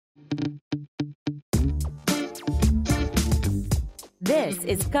This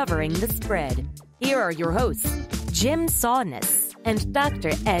is Covering the Spread. Here are your hosts, Jim Saunders and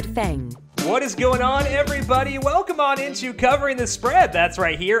Dr. Ed Feng. What is going on, everybody? Welcome on into Covering the Spread. That's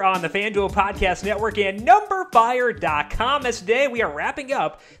right here on the FanDuel Podcast Network and numberFire.com. As today we are wrapping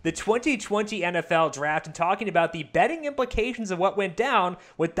up the 2020 NFL Draft and talking about the betting implications of what went down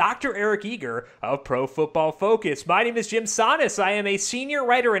with Dr. Eric Eager of Pro Football Focus. My name is Jim Saunders. I am a senior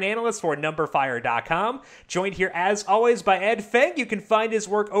writer and analyst for numberFire.com. Joined here, as always, by Ed Feng. You can find his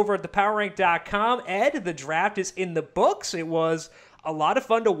work over at thepowerrank.com. Ed, the draft is in the books. It was a lot of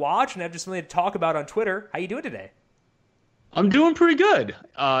fun to watch and have just something to talk about on Twitter. How you doing today? I'm doing pretty good.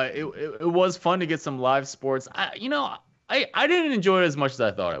 It was fun to get some live sports. I didn't enjoy it as much as I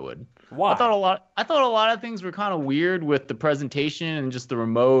thought I would. Why? I thought a lot of things were kind of weird with the presentation and just the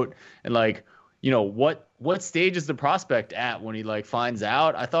remote and what stage is the prospect at when he finds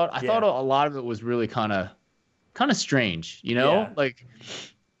out. I thought a lot of it was really kind of strange. Yeah.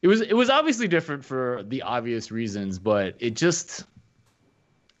 It was obviously different for the obvious reasons, but it just.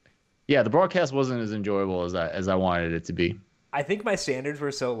 Yeah, the broadcast wasn't as enjoyable as I wanted it to be. I think my standards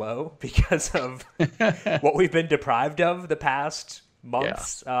were so low because of what we've been deprived of the past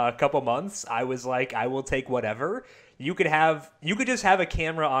months, couple months. I was like, I will take whatever. You could just have a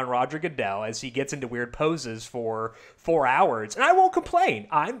camera on Roger Goodell as he gets into weird poses for 4 hours, and I won't complain.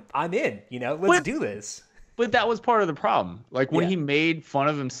 I'm in. Let's do this. But that was part of the problem. When he made fun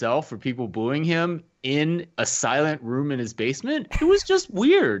of himself for people booing him in a silent room in his basement, it was just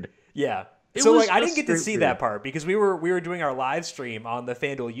weird. Yeah. So I didn't get to see that part because we were doing our live stream on the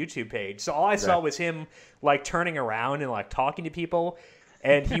FanDuel YouTube page. So all I saw was him turning around and talking to people,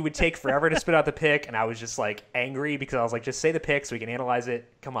 and he would take forever to spit out the pick, and I was just angry because I was like, just say the pick so we can analyze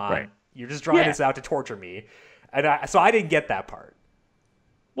it. Come on. Right. You're just drawing this out to torture me. And so I didn't get that part.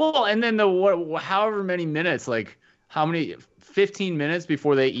 Well, and then however many minutes, 15 minutes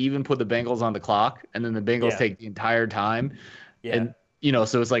before they even put the Bengals on the clock, and then the Bengals take the entire time. Yeah. And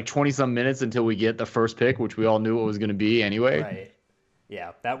so it's 20-some minutes until we get the first pick, which we all knew what was going to be anyway. Right.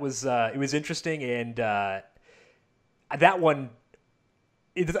 Yeah, that was it was interesting, and that one,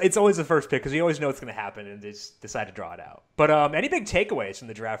 it's always the first pick because you always know what's going to happen, and they just decide to draw it out. But any big takeaways from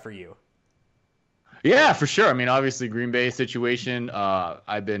the draft for you? Yeah, for sure. I mean, obviously, Green Bay situation.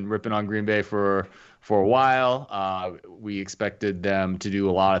 I've been ripping on Green Bay for a while. We expected them to do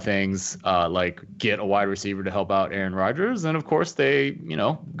a lot of things, like get a wide receiver to help out Aaron Rodgers. And, of course, they,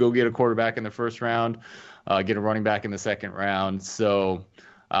 go get a quarterback in the first round, get a running back in the second round. So,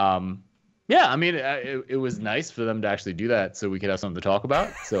 it was nice for them to actually do that so we could have something to talk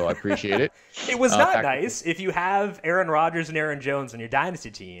about. So I appreciate it. It was not nice if you have Aaron Rodgers and Aaron Jones on your dynasty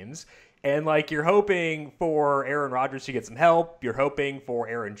teams. And you're hoping for Aaron Rodgers to get some help. You're hoping for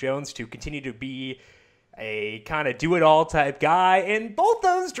Aaron Jones to continue to be a kind of do-it-all type guy. And both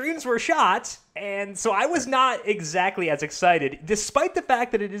those dreams were shot. And so I was not exactly as excited, despite the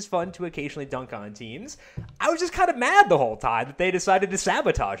fact that it is fun to occasionally dunk on teams. I was just kind of mad the whole time that they decided to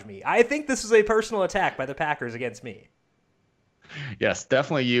sabotage me. I think this is a personal attack by the Packers against me. Yes,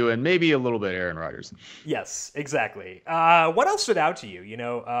 definitely you, and maybe a little bit Aaron Rodgers. Yes, exactly. What else stood out to you,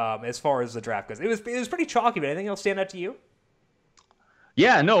 as far as the draft goes? It was pretty chalky, but anything else stand out to you?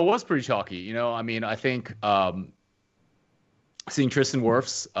 Yeah, no, it was pretty chalky. I think seeing Tristan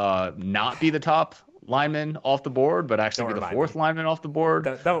Wirfs not be the top lineman off the board, but actually be the fourth lineman off the board,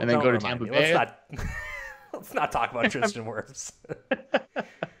 and then go to Tampa Bay. Let's not talk about Tristan Wirfs.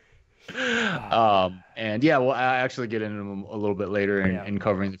 We'll actually get into them a little bit later in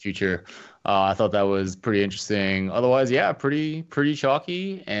covering the future. I thought that was pretty interesting. Otherwise, pretty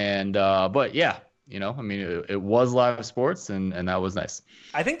chalky. And it was live sports, and that was nice.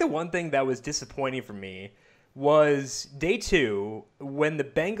 I think the one thing that was disappointing for me was day 2 when the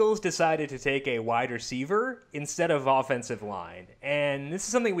Bengals decided to take a wide receiver instead of offensive line. And this is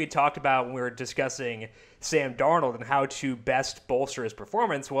something we talked about when we were discussing Sam Darnold and how to best bolster his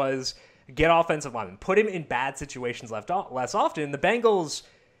performance was get offensive linemen, put him in bad situations less often. The Bengals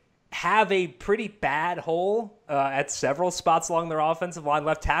have a pretty bad hole at several spots along their offensive line.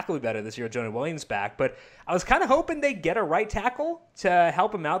 Left tackle will be better this year, Jonah Williams back. But I was kind of hoping they'd get a right tackle to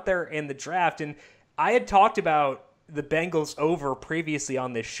help him out there in the draft. And I had talked about the Bengals over previously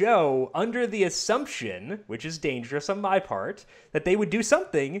on this show under the assumption, which is dangerous on my part, that they would do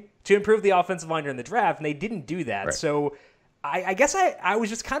something to improve the offensive line during the draft, and they didn't do that. Right. So I guess I was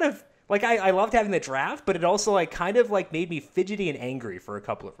just kind of I loved having the draft, but it also made me fidgety and angry for a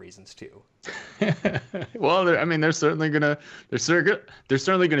couple of reasons too. Well, they're certainly gonna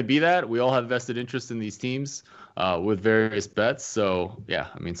be that. We all have vested interest in these teams with various bets. So yeah,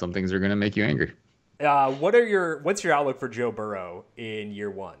 some things are gonna make you angry. What's your outlook for Joe Burrow in year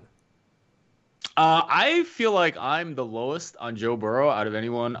one? I feel like I'm the lowest on Joe Burrow out of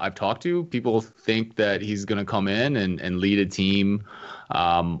anyone I've talked to. People think that he's going to come in and lead a team.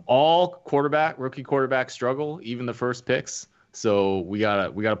 All rookie quarterbacks struggle, even the first picks. So we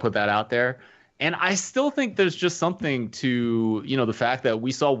gotta put that out there. And I still think there's just something to, the fact that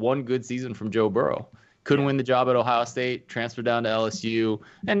we saw one good season from Joe Burrow. Couldn't win the job at Ohio State, transferred down to LSU.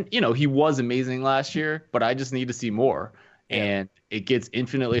 And, he was amazing last year, but I just need to see more. Yeah. And it gets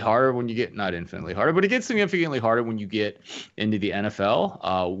infinitely harder when you get, not infinitely harder, but it gets significantly harder when you get into the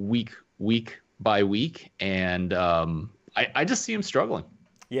NFL week by week. And I just see him struggling.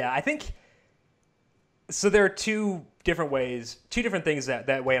 Yeah, I think so. There are two different things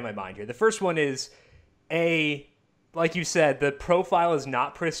that weigh on my mind here. The first one is like you said, the profile is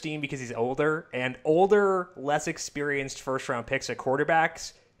not pristine because he's older, and older, less experienced first-round picks at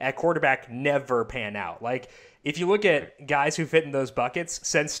quarterback never pan out. Like, if you look at guys who fit in those buckets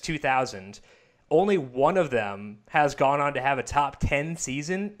since 2000, only one of them has gone on to have a top 10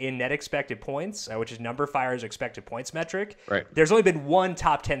 season in net expected points, which is numberFire's expected points metric. Right. There's only been one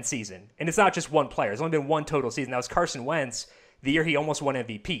top 10 season, and it's not just one player. There's only been one total season. That was Carson Wentz, the year he almost won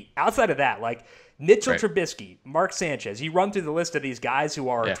MVP. Outside of that, like Mitchell Trubisky, Mark Sanchez, you run through the list of these guys who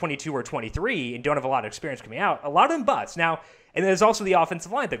are 22 or 23 and don't have a lot of experience coming out. A lot of them bust. Now, and there's also the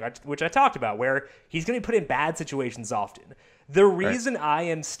offensive line thing, which I talked about, where he's going to be put in bad situations often. The reason I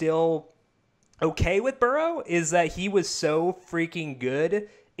am still okay with Burrow is that he was so freaking good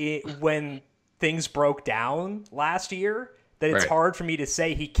when things broke down last year that it's hard for me to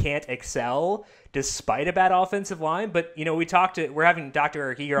say he can't excel despite a bad offensive line. But, we're having Dr.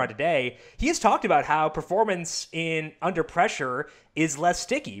 Eric Eager on today. He has talked about how performance under pressure is less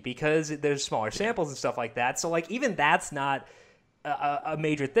sticky because there's smaller samples and stuff like that. So, like, even that's not a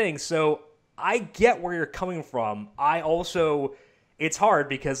major thing. So I get where you're coming from. It's hard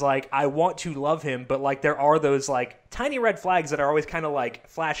because, like, I want to love him, but, like, there are those, like, tiny red flags that are always kind of, like,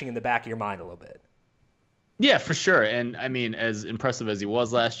 flashing in the back of your mind a little bit. Yeah, for sure. And, I mean, as impressive as he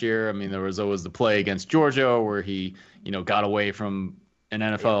was last year, I mean, there was always the play against Georgia where he, got away from an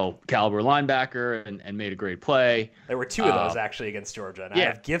NFL caliber linebacker and made a great play. There were two of those, actually, against Georgia. And I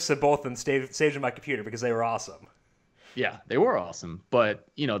have GIFs of both of them saved in my computer because they were awesome. Yeah, they were awesome. But,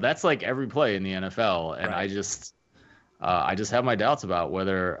 that's like every play in the NFL. And I just have my doubts about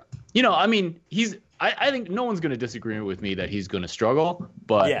whether, I think no one's going to disagree with me that he's going to struggle.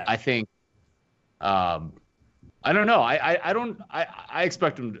 But I think, I don't know. I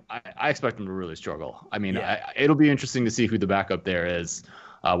expect him to really struggle. I mean, it'll be interesting to see who the backup there is,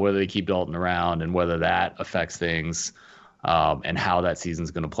 whether they keep Dalton around and whether that affects things, and how that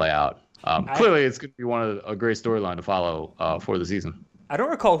season's going to play out. Clearly, it's going to be a great storyline to follow for the season. I don't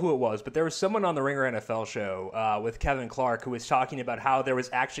recall who it was, but there was someone on the Ringer NFL show with Kevin Clark who was talking about how there was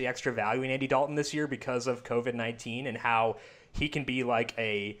actually extra value in Andy Dalton this year because of COVID-19 and how he can be like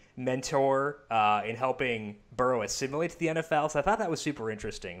a mentor in helping Burrow assimilate to the NFL. So I thought that was super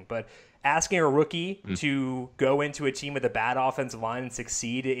interesting. But asking a rookie to go into a team with a bad offensive line and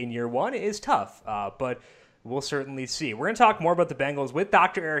succeed in year one is tough. But we'll certainly see. We're going to talk more about the Bengals with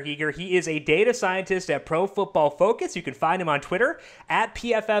Dr. Eric Eager. He is a data scientist at Pro Football Focus. You can find him on Twitter at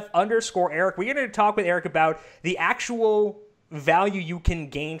PFF_Eric. We're going to talk with Eric about the actual value you can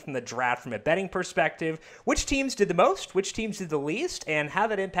gain from the draft from a betting perspective, which teams did the most, which teams did the least, and how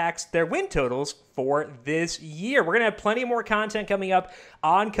that impacts their win totals for this year. We're going to have plenty more content coming up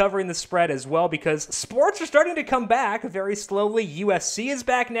on Covering the Spread as well, because sports are starting to come back very slowly. USC is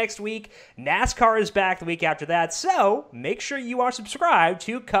back next week. NASCAR is back the week after that. So make sure you are subscribed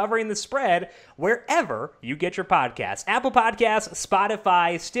to Covering the Spread wherever you get your podcasts. Apple Podcasts,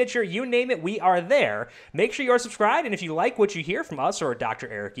 Spotify, Stitcher, you name it, we are there. Make sure you are subscribed, and if you like what you hear from us or Dr.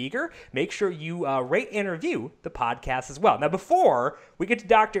 Eric Eager, make sure you rate and review the podcast as well. Now, before we get to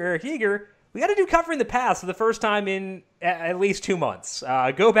Dr. Eric Eager, we got to do Covering the Past for the first time in at least 2 months.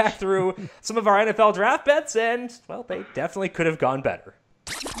 Go back through some of our NFL draft bets, and, well, they definitely could have gone better.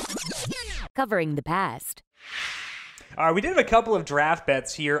 Covering the Past. All right, we did have a couple of draft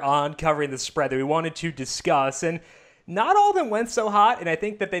bets here on Covering the Spread that we wanted to discuss, and not all of them went so hot, and I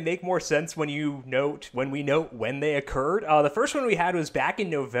think that they make more sense when we note when they occurred. The first one we had was back in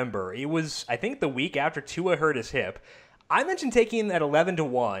November. It was, I think, the week after Tua hurt his hip. I mentioned taking at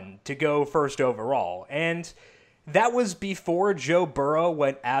 11-1 to go first overall, and that was before Joe Burrow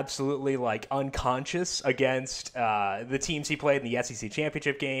went absolutely unconscious against the teams he played in the SEC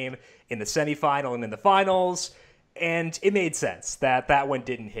championship game, in the semifinal, and in the finals. And it made sense that that one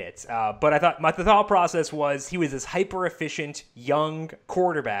didn't hit. But I thought the thought process was he was this hyper-efficient young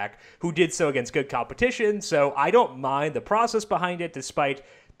quarterback who did so against good competition. So I don't mind the process behind it, despite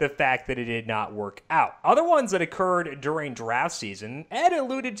the fact that it did not work out. Other ones that occurred during draft season, Ed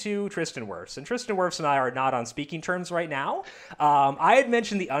alluded to Tristan Wirfs. And Tristan Wirfs and I are not on speaking terms right now. I had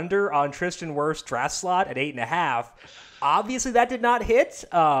mentioned the under on Tristan Wirfs' draft slot at 8.5. Obviously, that did not hit.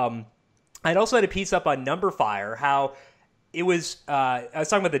 I'd also had a piece up on numberFire, how it was, I was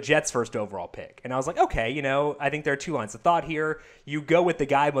talking about the Jets' first overall pick. And I was like, okay, I think there are two lines of thought here. You go with the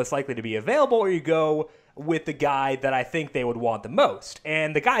guy most likely to be available, or you go with the guy that I think they would want the most.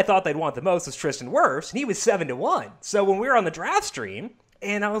 And the guy I thought they'd want the most was Tristan Wirfs, and he was 7-1. So when we were on the draft stream,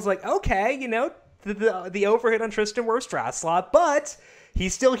 and I was like, okay, the overhit on Tristan Wirfs' draft slot, but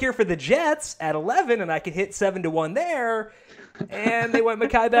he's still here for the Jets at 11, and I could hit 7-1 there. And they went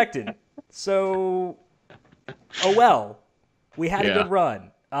Mekhi Becton. So, oh well, we had a good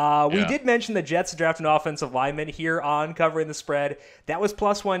run. We did mention the Jets draft an offensive lineman here on Covering the Spread. That was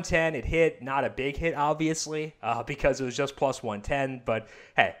plus 110. It hit, not a big hit, obviously, because it was just plus 110. But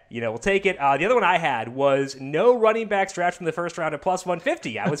hey, we'll take it. The other one I had was no running backs drafted from the first round at plus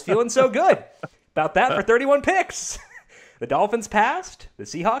 150. I was feeling so good about that for 31 picks. The Dolphins passed. The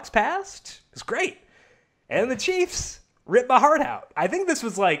Seahawks passed. It was great. And the Chiefs ripped my heart out. I think this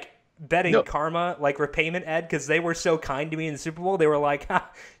was like betting karma, like repayment, Ed, because they were so kind to me in the Super Bowl. They were like,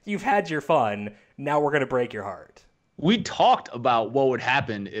 you've had your fun. Now we're going to break your heart. We talked about what would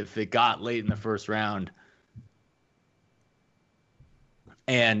happen if it got late in the first round.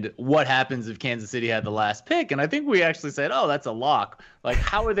 And what happens if Kansas City had the last pick? And I think we actually said, oh, that's a lock. Like,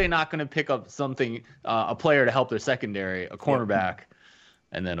 how are they not going to pick up something, a player to help their secondary, a cornerback? Yep.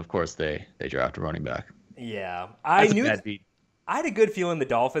 And then, of course, they draft a running back. Yeah. I had a good feeling the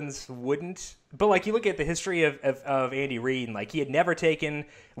Dolphins wouldn't. But, like, you look at the history of Andy Reid, and, like, he had never taken,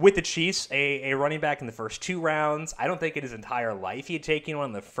 with the Chiefs, a running back in the first 2 rounds. I don't think in his entire life he had taken one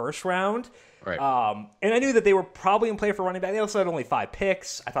in the first round. Right. And I knew that they were probably in play for running back. They also had only 5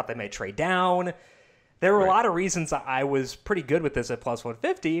 picks. I thought they might trade down. There were a lot of reasons I was pretty good with this at plus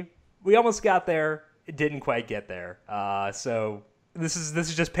 150. We almost got there. It didn't quite get there. So this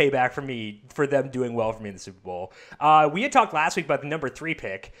is just payback for me, for them doing well for me in the Super Bowl. We had talked last week about the number 3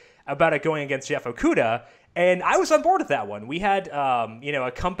 pick, about it going against Jeff Okudah, and I was on board with that one. We had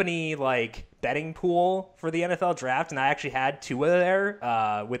a company like betting pool for the NFL draft, and I actually had Tua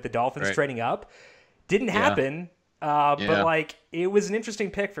there with the Dolphins trading up. Didn't happen, but like it was an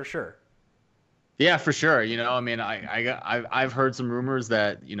interesting pick for sure. Yeah, for sure. I've heard some rumors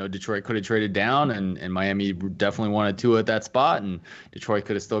that Detroit could have traded down, and Miami definitely wanted Tua at that spot, and Detroit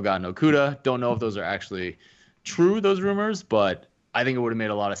could have still gotten Okudah. Don't know if those are actually true, those rumors, but I think it would have made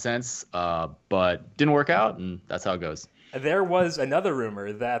a lot of sense. But didn't work out, and that's how it goes. There was another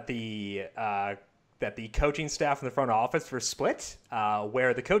rumor that the coaching staff and the front office were split,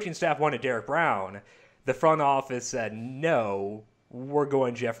 where the coaching staff wanted Derek Brown. The front office said, no, we're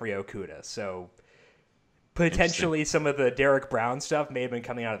going Jeffrey Okudah. So potentially some of the Derek Brown stuff may have been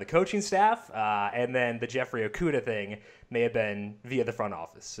coming out of the coaching staff, and then the Jeffrey Okudah thing may have been via the front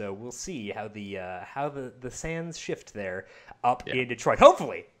office. So we'll see how the sands shift there up in Detroit.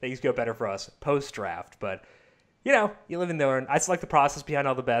 Hopefully things go better for us post-draft, but you live and learn. I select the process behind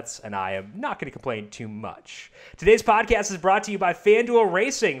all the bets, and I am not going to complain too much. Today's podcast is brought to you by FanDuel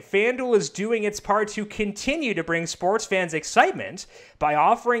Racing. FanDuel is doing its part to continue to bring sports fans excitement by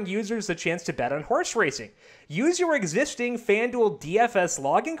offering users the chance to bet on horse racing. Use your existing FanDuel DFS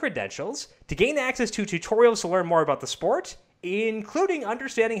login credentials to gain access to tutorials to learn more about the sport, including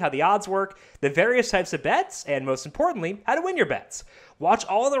understanding how the odds work, the various types of bets, and most importantly, how to win your bets. Watch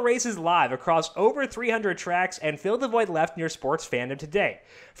all the races live across over 300 tracks and fill the void left in your sports fandom today.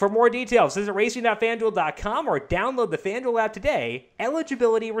 For more details, visit racing.fanduel.com or download the FanDuel app today.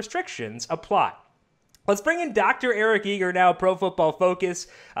 Eligibility restrictions apply. Let's bring in Dr. Eric Eager now, Pro Football Focus.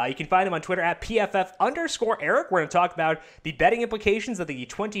 You can find him on Twitter at PFF_Eric. We're going to talk about the betting implications of the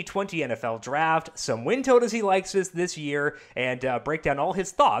 2020 NFL Draft, some win totals he likes this year, and break down all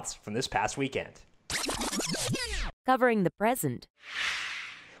his thoughts from this past weekend. Covering the present.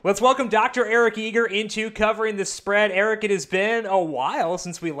 Let's welcome Dr. Eric Eager into Covering the Spread. Eric, it has been a while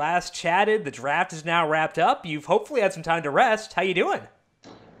since we last chatted. The draft is now wrapped up. You've hopefully had some time to rest. How you doing?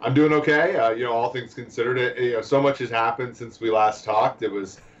 I'm doing okay. All things considered, so much has happened since we last talked. It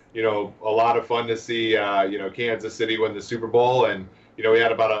was, a lot of fun to see, Kansas City win the Super Bowl, and we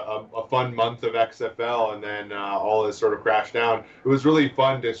had about a fun month of XFL, and then all this sort of crashed down. It was really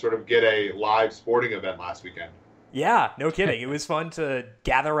fun to sort of get a live sporting event last weekend. Yeah, no kidding. It was fun to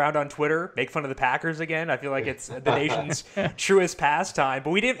gather around on Twitter, make fun of the Packers again. I feel like it's the nation's truest pastime.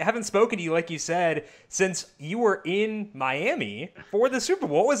 But we haven't spoken to you, like you said, since you were in Miami for the Super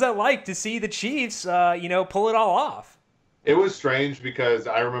Bowl. What was that like to see the Chiefs, pull it all off? It was strange because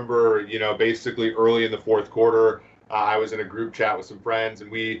I remember, basically early in the fourth quarter, I was in a group chat with some friends,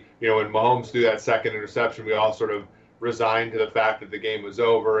 and we, when Mahomes threw that second interception, we all sort of resigned to the fact that the game was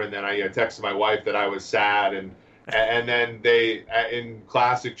over. And then I texted my wife that I was sad, and then they, in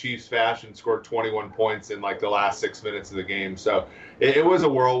classic Chiefs fashion, scored 21 points in like the last 6 minutes of the game. So it was a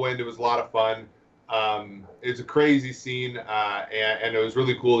whirlwind. It was a lot of fun. It's a crazy scene, and it was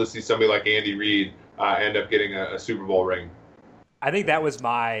really cool to see somebody like Andy Reid end up getting a Super Bowl ring. I think that was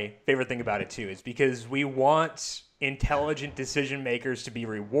my favorite thing about it, too, is because we want intelligent decision makers to be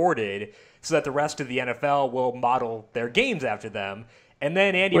rewarded so that the rest of the NFL will model their games after them. And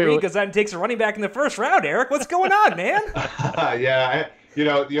then Andy Reid goes out and takes a running back in the first round. Eric, what's going on, man? Yeah,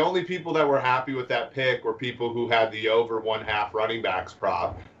 the only people that were happy with that pick were people who had the over 1.5 running backs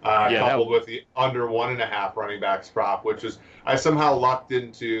prop, coupled with the under 1.5 running backs prop, which is I somehow lucked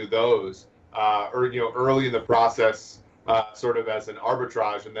into those, early in the process, sort of as an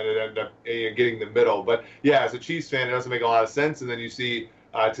arbitrage, and then it ended up getting the middle. But yeah, as a Chiefs fan, it doesn't make a lot of sense. And then you see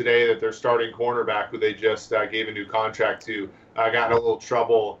today that their starting cornerback, who they just gave a new contract to, got in a little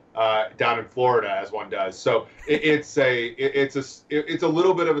trouble down in Florida, as one does. So it's a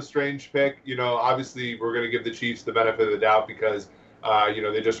little bit of a strange pick. Obviously we're going to give the Chiefs the benefit of the doubt because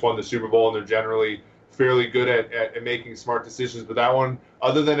they just won the Super Bowl and they're generally fairly good at making smart decisions. But that one,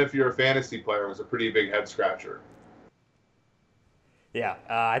 other than if you're a fantasy player, was a pretty big head scratcher. Yeah,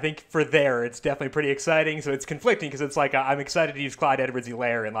 I think for it's definitely pretty exciting. So it's conflicting because it's like I'm excited to use Clyde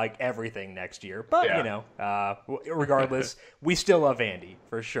Edwards-Helaire in like everything next year. But, regardless, we still love Andy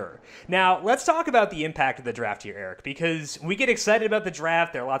for sure. Now, let's talk about the impact of the draft here, Eric, because we get excited about the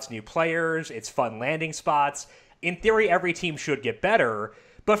draft. There are lots of new players. It's fun landing spots. In theory, every team should get better.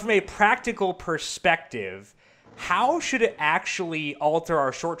 But from a practical perspective, how should it actually alter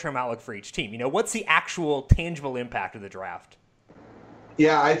our short-term outlook for each team? What's the actual tangible impact of the draft?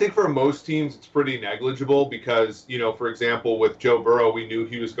 Yeah, I think for most teams it's pretty negligible because, for example, with Joe Burrow, we knew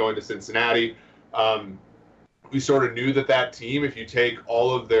he was going to Cincinnati. We sort of knew that team, if you take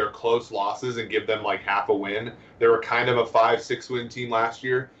all of their close losses and give them like half a win, they were kind of a 5-6 win team last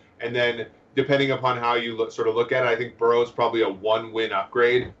year. And then depending upon how you look at it, I think Burrow's probably a 1-win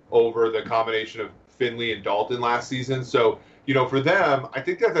upgrade over the combination of Finley and Dalton last season. So, for them, I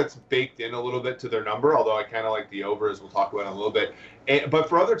think that's baked in a little bit to their number, although I kind of like the over, as we'll talk about in a little bit. But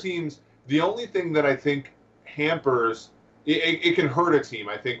for other teams, the only thing that I think hampers, it can hurt a team,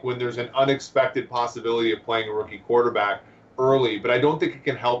 I think, when there's an unexpected possibility of playing a rookie quarterback early. But I don't think it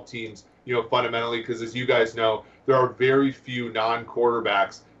can help teams, fundamentally, because as you guys know, there are very few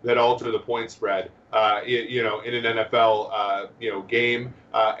non-quarterbacks that alter the point spread, in an NFL, game.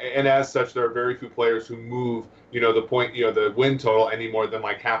 And as such, there are very few players who move, the win total any more than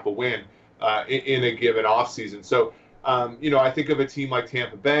like half a win in a given offseason. So, I think of a team like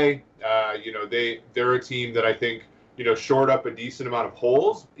Tampa Bay. They're a team that I think, shored up a decent amount of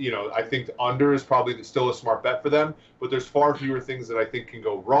holes. I think the under is probably still a smart bet for them, but there's far fewer things that I think can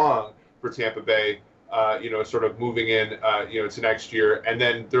go wrong for Tampa Bay. Sort of moving in, to next year. And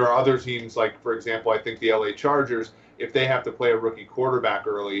then there are other teams like, for example, I think the LA Chargers, if they have to play a rookie quarterback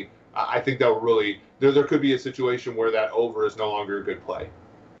early, I think that will really, there could be a situation where that over is no longer a good play.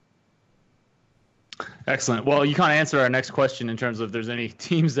 Excellent. Well, you kind of answered our next question in terms of if there's any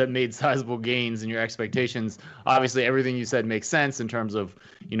teams that made sizable gains in your expectations. Obviously, everything you said makes sense in terms of,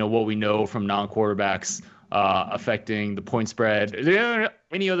 what we know from non-quarterbacks affecting the point spread. Are there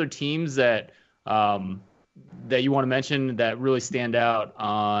any other teams that you want to mention that really stand out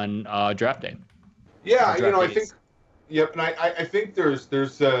on draft day? Yeah, I think, yep, and I think there's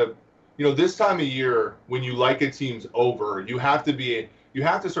this time of year when you like a team's over, you have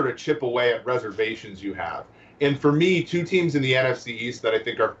to sort of chip away at reservations you have. And for me, two teams in the NFC East that I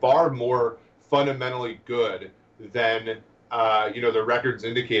think are far more fundamentally good than the records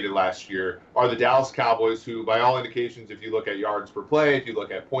indicated last year are the Dallas Cowboys, who by all indications, if you look at yards per play, if you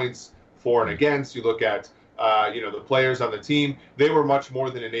look at points for and against, you look at the players on the team, they were much more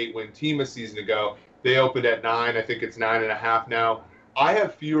than an 8-win team a season ago. They opened at 9. I think it's 9.5 now. I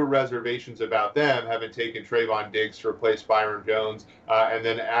have fewer reservations about them, having taken Trayvon Diggs to replace Byron Jones, and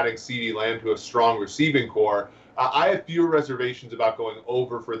then adding CeeDee Lamb to a strong receiving core. I have fewer reservations about going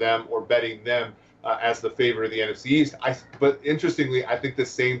over for them or betting them as the favorite of the NFC East. But interestingly, I think the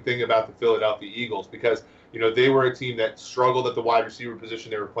same thing about the Philadelphia Eagles, because They were a team that struggled at the wide receiver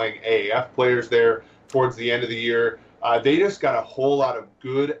position. They were playing AAF players there towards the end of the year. They just got a whole lot of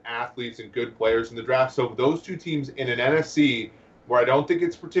good athletes and good players in the draft. So those two teams in an NFC where I don't think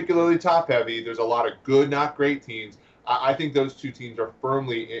it's particularly top-heavy, there's a lot of good, not great teams. I think those two teams are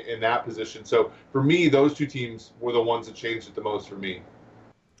firmly in that position. So for me, those two teams were the ones that changed it the most for me.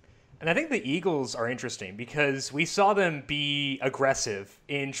 And I think the Eagles are interesting because we saw them be aggressive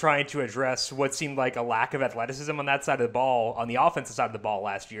in trying to address what seemed like a lack of athleticism on that side of the ball, on the offensive side of the ball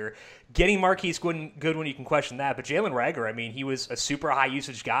last year. Getting Marquise Goodwin, you can question that. But Jalen Reagor, I mean, he was a super high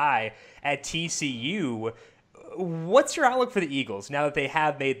usage guy at TCU. What's your outlook for the Eagles now that they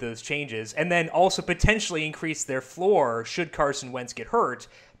have made those changes and then also potentially increase their floor should Carson Wentz get hurt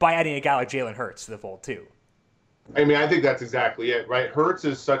by adding a guy like Jalen Hurts to the fold too? I mean, I think that's exactly it, right? Hurts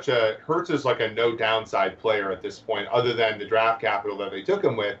is like a no downside player at this point, other than the draft capital that they took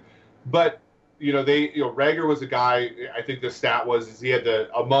him with. But Reagor was a guy. I think the stat was he had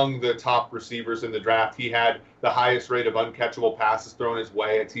among the top receivers in the draft. He had the highest rate of uncatchable passes thrown his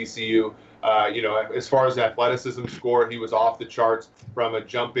way at TCU. As far as athleticism score, he was off the charts from a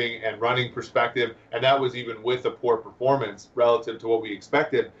jumping and running perspective, and that was even with a poor performance relative to what we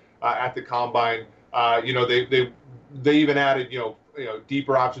expected at the combine. They even added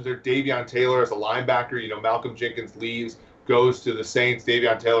deeper options there. Davion Taylor as a linebacker. Malcolm Jenkins leaves, goes to the Saints.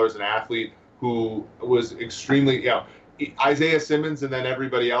 Davion Taylor is an athlete who was extremely Isaiah Simmons and then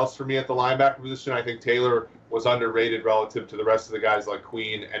everybody else for me at the linebacker position. I think Taylor was underrated relative to the rest of the guys like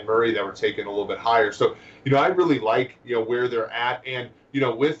Queen and Murray that were taken a little bit higher. So, I really like, where they're at. And,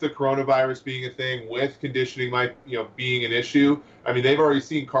 with the coronavirus being a thing, with conditioning being an issue, I mean, they've already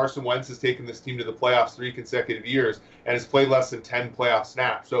seen Carson Wentz has taken this team to the playoffs 3 consecutive years and has played less than 10 playoff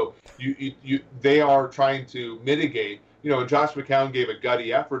snaps. So they are trying to mitigate. Josh McCown gave a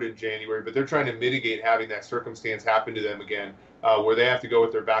gutty effort in January, but they're trying to mitigate having that circumstance happen to them again, where they have to go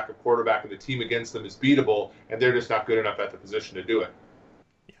with their backup quarterback and the team against them is beatable, and they're just not good enough at the position to do it.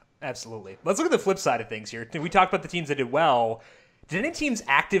 Yeah, absolutely. Let's look at the flip side of things here. We talked about the teams that did well. Did any teams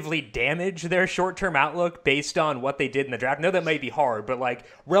actively damage their short-term outlook based on what they did in the draft? I know that might be hard, but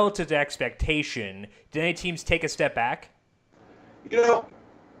relative to expectation, did any teams take a step back?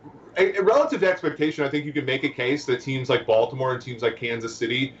 Relative to expectation, I think you can make a case that teams like Baltimore and teams like Kansas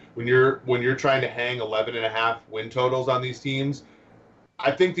City, when you're trying to hang 11.5 win totals on these teams,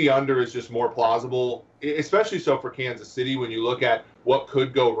 I think the under is just more plausible, especially so for Kansas City when you look at what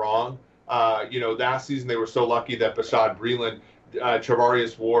could go wrong. Last season they were so lucky that Bashaud Breeland,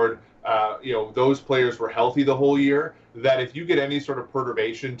 Charvarius Ward, those players were healthy the whole year, that if you get any sort of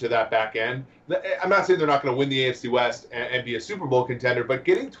perturbation to that back end, I'm not saying they're not going to win the AFC West and be a Super Bowl contender, but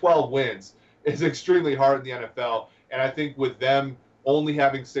getting 12 wins is extremely hard in the NFL. And I think with them only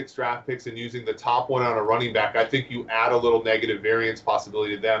having 6 draft picks and using the top one on a running back, I think you add a little negative variance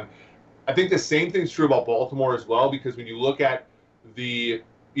possibility to them. I think the same thing's true about Baltimore as well, because when you look at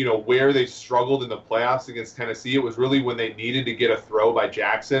where they struggled in the playoffs against Tennessee, it was really when they needed to get a throw by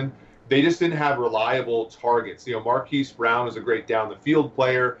Jackson. They just didn't have reliable targets. Marquise Brown is a great down the field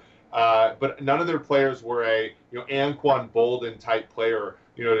player, but none of their players were a Anquan Bolden type player.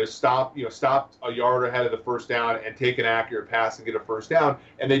 To stop a yard ahead of the first down and take an accurate pass and get a first down.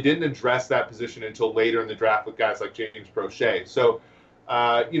 And they didn't address that position until later in the draft with guys like James Prochet. So,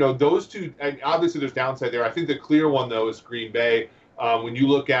 those two. Obviously, there's downside there. I think the clear one though is Green Bay. When you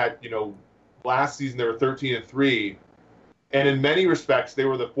look at last season they were 13-3. And in many respects, they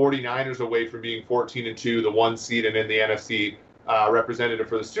were the 49ers away from being 14-2, the 1 seed, and in the NFC representative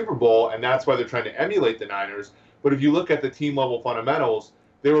for the Super Bowl. And that's why they're trying to emulate the Niners. But if you look at the team level fundamentals,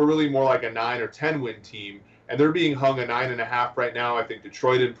 they were really more like a 9 or 10 win team. And they're being hung a 9.5 right now. I think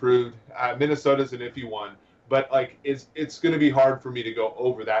Detroit improved. Minnesota's an iffy one. But it's going to be hard for me to go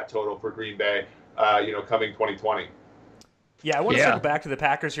over that total for Green Bay, coming 2020. Yeah, I want to circle back to the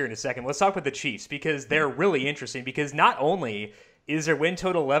Packers here in a second. Let's talk about the Chiefs because they're really interesting because not only is their win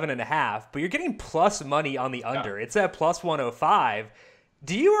total 11.5, but you're getting plus money on the under. It's at plus 105.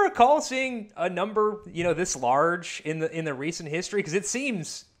 Do you recall seeing a number, this large in the recent history? Because it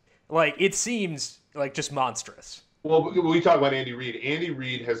seems like just monstrous. Well, we talk about Andy Reid. Andy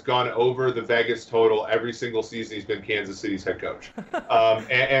Reid has gone over the Vegas total every single season he's been Kansas City's head coach.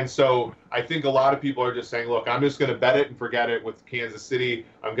 And so I think a lot of people are just saying, look, I'm just going to bet it and forget it with Kansas City.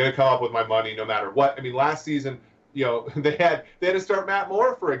 I'm going to come up with my money no matter what. I mean, last season, they had to start Matt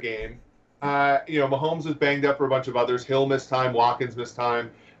Moore for a game. Mahomes was banged up for a bunch of others. Hill missed time, Watkins missed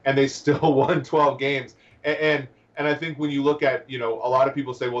time, and they still won 12 games. And I think when you look at, a lot of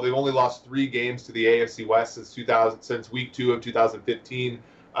people say, well, they've only lost 3 games to the AFC West since week 2 of 2015.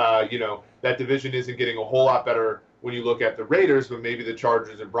 that division isn't getting a whole lot better when you look at the Raiders, but maybe the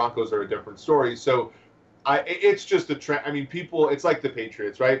Chargers and Broncos are a different story. So it's just a trend. I mean, people, it's like the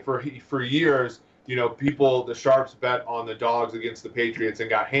Patriots, right? For years, the sharps bet on the dogs against the Patriots and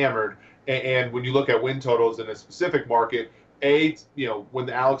got hammered. And when you look at win totals in a specific market, when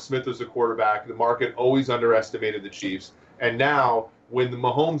Alex Smith was the quarterback, the market always underestimated the Chiefs. And now, when the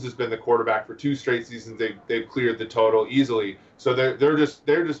Mahomes has been the quarterback for 2 straight seasons, they've cleared the total easily. So they're just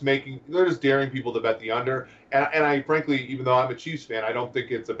daring people to bet the under. And I frankly, even though I'm a Chiefs fan, I don't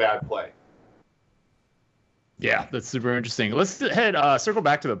think it's a bad play. Yeah, that's super interesting. Let's circle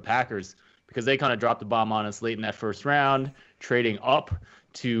back to the Packers, because they kind of dropped the bomb on us late in that first round, trading up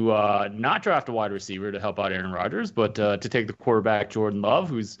to not draft a wide receiver to help out Aaron Rodgers, but to take the quarterback Jordan Love,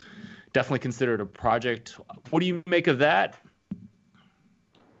 who's definitely considered a project. What do you make of that?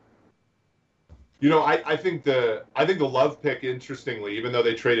 I think the Love pick, interestingly, even though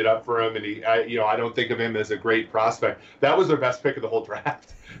they traded up for him, and I don't think of him as a great prospect. That was their best pick of the whole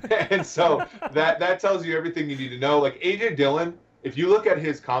draft, and so that tells you everything you need to know. Like AJ Dillon, if you look at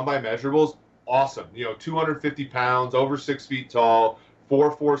his combine measurables, awesome. 250 pounds, over 6 feet tall,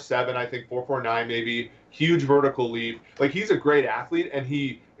 4.47, I think 4.49 maybe, huge vertical leap. Like he's a great athlete and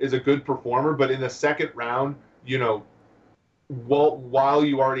he is a good performer. But in the second round, while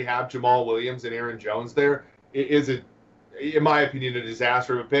you already have Jamal Williams and Aaron Jones there, it is, in my opinion, a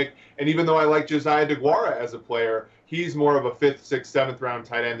disaster of a pick. And even though I like Josiah DeGuara as a player, he's more of a 5th, 6th, 7th round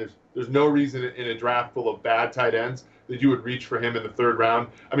tight end. There's no reason in a draft full of bad tight ends that you would reach for him in the 3rd round.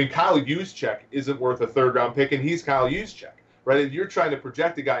 I mean, Kyle Juszczyk isn't worth a 3rd round pick, and he's Kyle Juszczyk, right? If you're trying to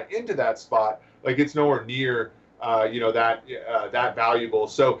project a guy into that spot, like it's nowhere near that valuable.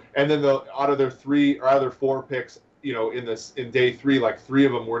 So, and then out of their 3 or other 4 picks, in day 3, like 3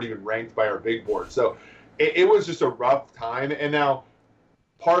 of them weren't even ranked by our big board. So it was just a rough time. And now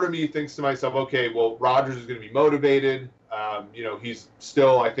part of me thinks to myself, okay, well, Rodgers is going to be motivated. He's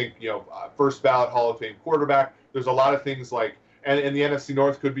still, I think, first ballot Hall of Fame quarterback. There's a lot of things like, and the NFC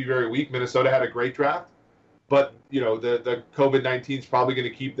North could be very weak. Minnesota had a great draft, but the COVID-19 is probably going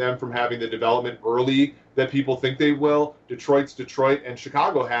to keep them from having the development early that people think they will. Detroit's Detroit, and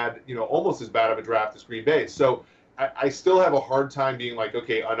Chicago had almost as bad of a draft as Green Bay. So I still have a hard time being like,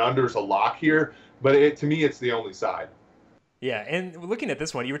 okay, an under's a lock here, but to me, it's the only side. Yeah, and looking at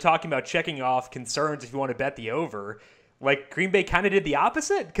this one, you were talking about checking off concerns if you want to bet the over. Like, Green Bay kind of did the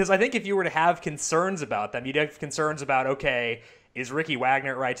opposite, because I think if you were to have concerns about them, you'd have concerns about, okay, is Ricky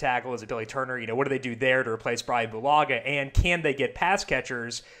Wagner at right tackle? Is it Billy Turner? What do they do there to replace Brian Bulaga? And can they get pass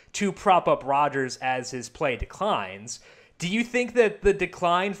catchers to prop up Rodgers as his play declines? Do you think that the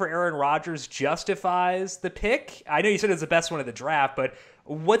decline for Aaron Rodgers justifies the pick? I know you said it's the best one of the draft, but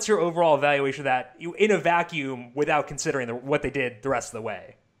what's your overall evaluation of that in a vacuum without considering what they did the rest of the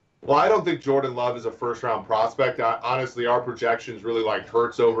way? Well, I don't think Jordan Love is a first-round prospect. Honestly, our projections really like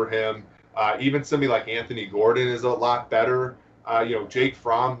Hurts over him. Even somebody like Anthony Gordon is a lot better. Jake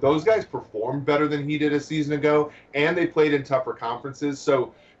Fromm, those guys performed better than he did a season ago, and they played in tougher conferences.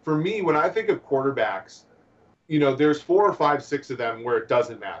 So for me, when I think of quarterbacks, there's 4 or 5, 6 of them where it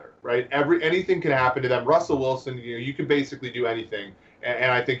doesn't matter, right? Anything can happen to them. Russell Wilson, you can basically do anything,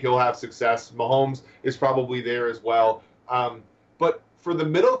 and I think he'll have success. Mahomes is probably there as well. But for the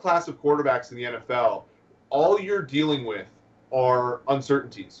middle class of quarterbacks in the NFL, all you're dealing with are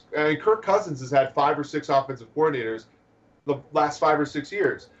uncertainties. I mean, Kirk Cousins has had 5 or 6 offensive coordinators the last 5 or 6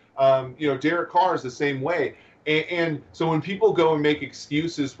 years. Derek Carr is the same way. And so when people go and make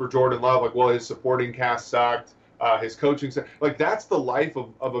excuses for Jordan Love, like, well, his supporting cast sucked, his coaching sucked, like that's the life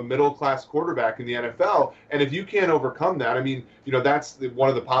of a middle-class quarterback in the NFL. And if you can't overcome that, I mean, that's one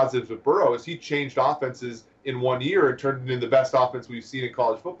of the positives with Burrow is he changed offenses in 1 year and turned it into the best offense we've seen in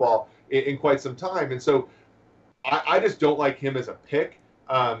college football in quite some time. And so I just don't like him as a pick.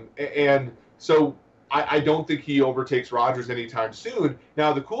 And so I don't think he overtakes Rodgers anytime soon.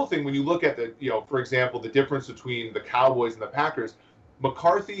 Now, the cool thing when you look at for example, the difference between the Cowboys and the Packers,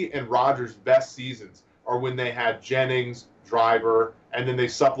 McCarthy and Rodgers' best seasons are when they had Jennings, Driver, and then they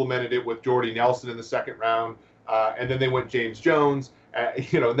supplemented it with Jordy Nelson in the 2nd round, and then they went James Jones,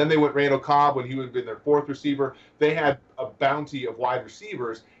 and then they went Randall Cobb when he would have been their 4th receiver. They had a bounty of wide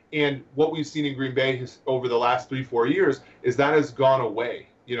receivers, and what we've seen in Green Bay over the last 3-4 years is that has gone away,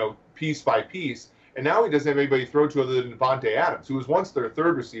 piece by piece. And now he doesn't have anybody to throw to other than Devontae Adams, who was once their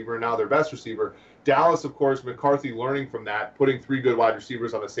 3rd receiver and now their best receiver. Dallas, of course, McCarthy learning from that, putting 3 good wide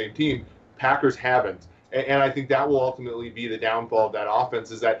receivers on the same team. Packers haven't. And I think that will ultimately be the downfall of that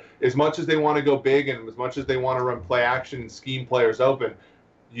offense, is that as much as they want to go big and as much as they want to run play action and scheme players open,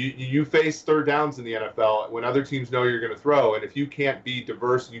 You face third downs in the NFL when other teams know you're going to throw, and if you can't be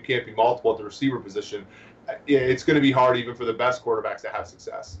diverse and you can't be multiple at the receiver position, it's going to be hard even for the best quarterbacks to have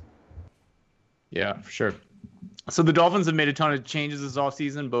success. Yeah, for sure. So the Dolphins have made a ton of changes this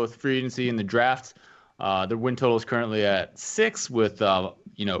offseason, both free agency and the draft. Their win total is currently at 6 with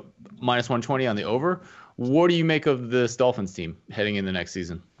minus 120 on the over. What do you make of this Dolphins team heading in the next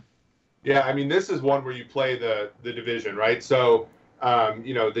season? Yeah, I mean, this is one where you play the division, right? So,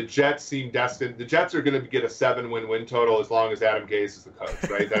 the Jets seem destined. The Jets are going to get a 7-win win total as long as Adam Gase is the coach,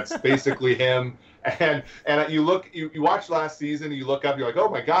 right? That's basically him. And you watch last season, you look up, you're like, oh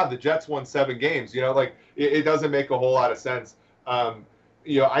my God, the Jets won 7 games. It doesn't make a whole lot of sense.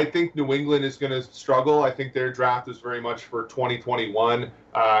 I think New England is going to struggle. I think their draft is very much for 2021,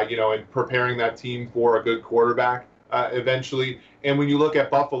 and preparing that team for a good quarterback eventually. And when you look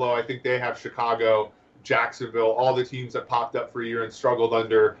at Buffalo, I think they have Chicago, Jacksonville, all the teams that popped up for a year and struggled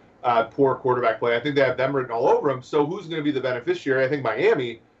under poor quarterback play. I think they have them written all over them. So who's going to be the beneficiary? I think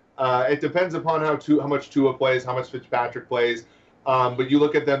Miami. It depends upon how much Tua plays, how much Fitzpatrick plays. But you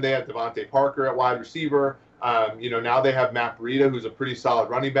look at them, they have Devontae Parker at wide receiver. Now they have Matt Breida, who's a pretty solid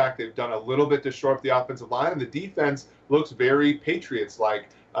running back. They've done a little bit to shore up the offensive line, and the defense looks very Patriots-like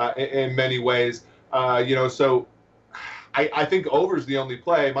in many ways. So I think over's the only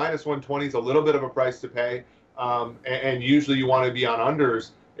play. Minus 120 is a little bit of a price to pay, and usually you want to be on unders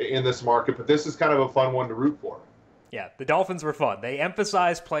in this market, but this is kind of a fun one to root for. Yeah, the Dolphins were fun. They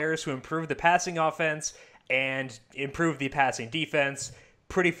emphasized players who improve the passing offense and improve the passing defense.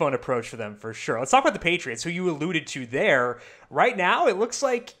 Pretty fun approach for them, for sure. Let's talk about the Patriots, who you alluded to there. Right now, it looks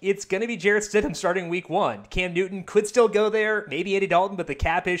like it's going to be Jarrett Stidham starting week 1. Cam Newton could still go there, maybe Andy Dalton, but the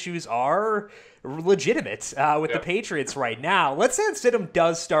cap issues are legitimate with the Patriots right now. Let's say that Stidham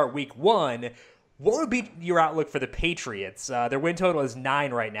does start week 1. What would be your outlook for the Patriots? Their win total is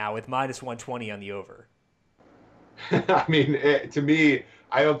 9 right now with minus 120 on the over. I mean, to me,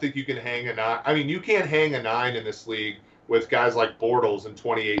 I don't think you can hang a 9. I mean, you can't hang a 9 in this league with guys like Bortles in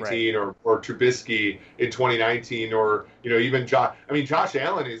 2018 right. or Trubisky in 2019 or, even Josh. I mean, Josh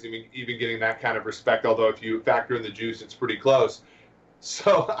Allen is even getting that kind of respect, although if you factor in the juice, it's pretty close.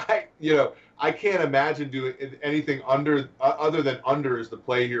 So, I can't imagine doing anything other than under is the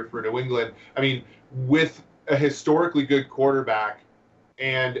play here for New England. I mean, with a historically good quarterback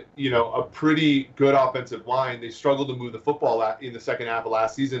and, a pretty good offensive line, they struggled to move the football in the second half of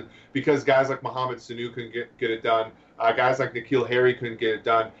last season because guys like Mohamed Sanu couldn't get it done. Guys like N'Keal Harry couldn't get it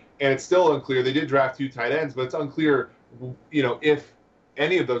done. And it's still unclear. They did draft 2 tight ends, but it's unclear, if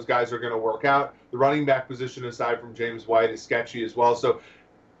any of those guys are going to work out. The running back position, aside from James White, is sketchy as well. So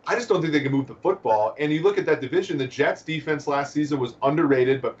I just don't think they can move the football. And you look at that division, the Jets' defense last season was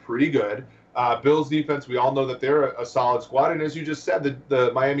underrated but pretty good. Bills' defense, we all know that they're a solid squad. And as you just said,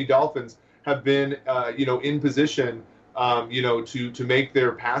 the Miami Dolphins have been, in position, to make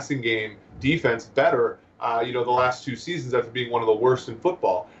their passing game defense better. The last 2 seasons after being one of the worst in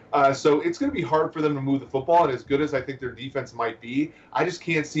football. So it's going to be hard for them to move the football, and as good as I think their defense might be, I just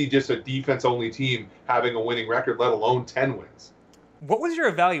can't see just a defense-only team having a winning record, let alone 10 wins. What was your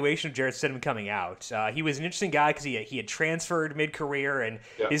evaluation of Jarrett Stidham coming out? He was an interesting guy because he had transferred mid-career, and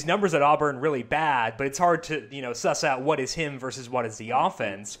his numbers at Auburn really bad, but it's hard to suss out what is him versus what is the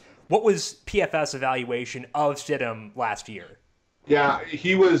offense. What was PFF's evaluation of Stidham last year? Yeah,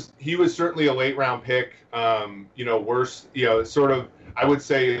 he was certainly a late round pick. Worse, sort of, I would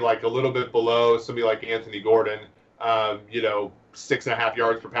say like a little bit below somebody like Anthony Gordon. 6.5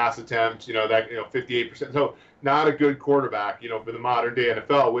 yards per pass attempt. 58%. So not a good quarterback. For the modern day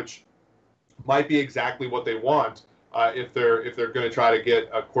NFL, which might be exactly what they want if they're going to try to get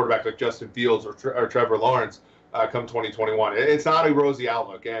a quarterback like Justin Fields or Trevor Lawrence come 2021. It's not a rosy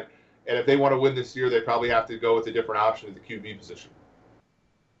outlook, and if they want to win this year, they probably have to go with a different option at the QB position.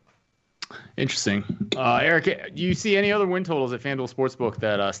 Interesting. Eric, do you see any other win totals at FanDuel Sportsbook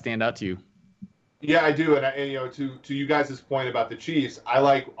that stand out to you? Yeah, I do. And to you guys' point about the Chiefs, I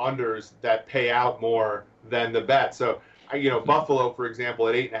like unders that pay out more than the bet. So, Buffalo, for example,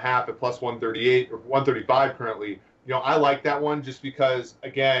 at 8.5 at plus 138 or 135 currently, I like that one just because,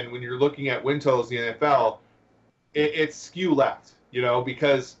 again, when you're looking at win totals in the NFL, it's skew left.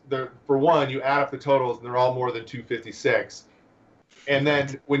 Because for one, you add up the totals and they're all more than 256. And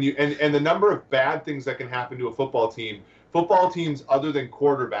then when and the number of bad things that can happen to a football teams other than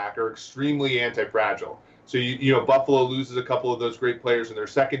quarterback are extremely anti-fragile. So, Buffalo loses a couple of those great players in their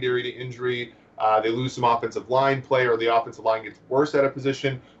secondary to injury. They lose some offensive line play, or the offensive line gets worse at a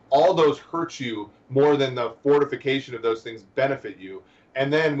position. All those hurt you more than the fortification of those things benefit you.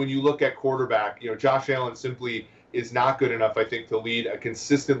 And then when you look at quarterback, Josh Allen simply is not good enough, I think, to lead a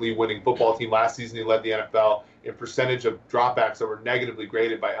consistently winning football team. Last season, he led the NFL in percentage of dropbacks that were negatively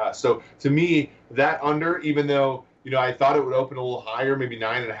graded by us. So to me, that under, even though, I thought it would open a little higher, maybe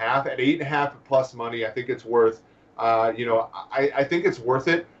 9.5, at 8.5 plus money, I think it's worth, I think it's worth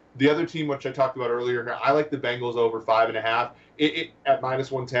it. The other team, which I talked about earlier here, I like the Bengals over 5.5. It at minus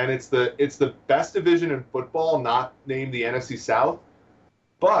 110. It's the best division in football, not named the NFC South.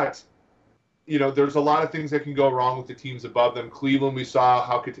 But there's a lot of things that can go wrong with the teams above them. Cleveland, we saw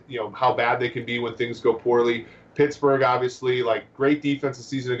how bad they can be when things go poorly. Pittsburgh, obviously, like great defense a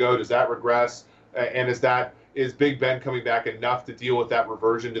season ago. Does that regress? And is Big Ben coming back enough to deal with that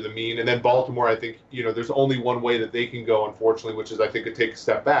reversion to the mean? And then Baltimore, I think, there's only one way that they can go, unfortunately, which is I think to take a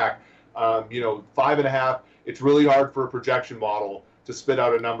step back. 5.5. It's really hard for a projection model to spit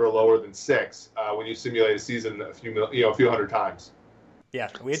out a number lower than 6 when you simulate a season a few hundred times. Yeah,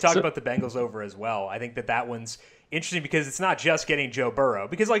 we had talked about the Bengals over as well. I think that one's interesting because it's not just getting Joe Burrow.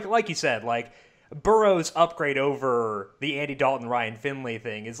 Because like you said, like Burrow's upgrade over the Andy Dalton, Ryan Finley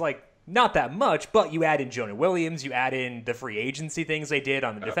thing is like not that much, but you add in Jonah Williams, you add in the free agency things they did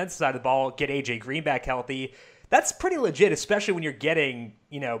on the defensive side of the ball, get A.J. Green back healthy. That's pretty legit, especially when you're getting,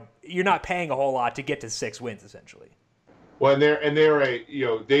 you're not paying a whole lot to get to 6 wins, essentially. Well,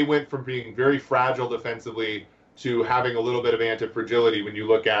 they went from being very fragile defensively to having a little bit of anti-fragility when you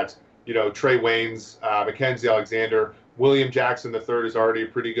look at, Trey Waynes, Mackenzie Alexander, William Jackson III is already a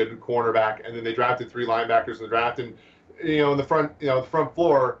pretty good cornerback, and then they drafted 3 linebackers in the draft, and in the front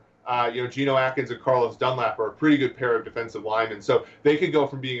floor, Geno Atkins and Carlos Dunlap are a pretty good pair of defensive linemen. So they could go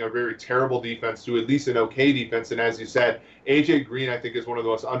from being a very terrible defense to at least an okay defense. And as you said, A.J. Green, I think, is one of the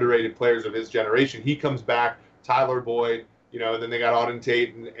most underrated players of his generation. He comes back, Tyler Boyd, and then they got Auden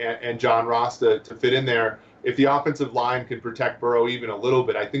Tate and John Ross to fit in there. If the offensive line can protect Burrow even a little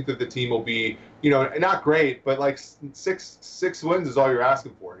bit, I think that the team will be, not great, but like six wins is all you're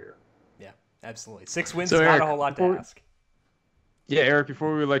asking for here. Yeah, absolutely. 6 wins is not a whole lot to ask. Yeah, Eric,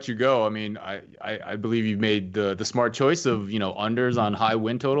 before we let you go, I mean, I believe you've made the smart choice of, unders on high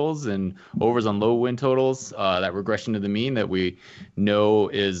win totals and overs on low win totals, that regression to the mean that we know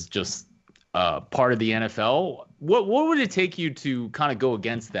is just part of the NFL. What would it take you to kind of go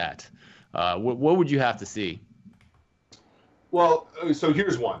against that? What would you have to see? Well, so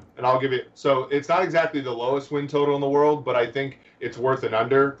here's one, and I'll give it. So it's not exactly the lowest win total in the world, but I think it's worth an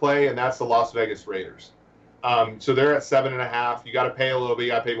under play, and that's the Las Vegas Raiders. So they're at 7.5. You got to pay a little bit.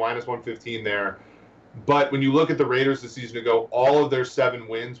 You got to pay minus 115 there. But when you look at the Raiders this season ago, all of their 7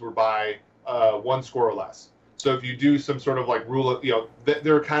 wins were by 1 score or less. So if you do some sort of like rule of,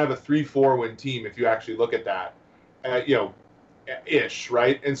 they're kind of a 3-4 win team if you actually look at that, ish,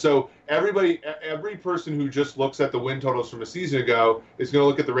 right? And so every person who just looks at the win totals from a season ago is going to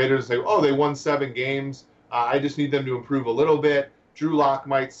look at the Raiders and say, oh, they won 7 games. I just need them to improve a little bit. Drew Lock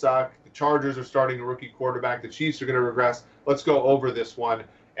might suck. Chargers are starting a rookie quarterback. The Chiefs are going to regress. Let's go over this one.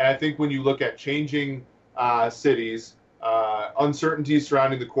 And I think when you look at changing cities, uncertainties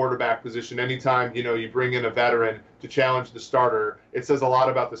surrounding the quarterback position, anytime, you bring in a veteran to challenge the starter, it says a lot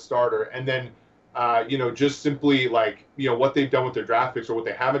about the starter. And then, just simply like, what they've done with their draft picks or what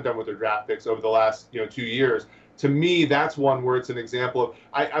they haven't done with their draft picks over the last, 2 years. To me, that's one where it's an example of,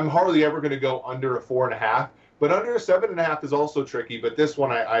 I'm hardly ever going to go under a 4.5. But under a 7.5 is also tricky, but this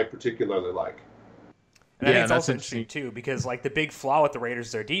one I particularly like. And I think it's also interesting, too, because like the big flaw with the Raiders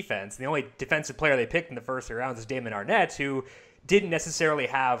is their defense. And the only defensive player they picked in the first 3 rounds is Damon Arnett, who didn't necessarily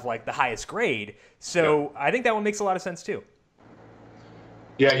have like the highest grade. So I think that one makes a lot of sense, too.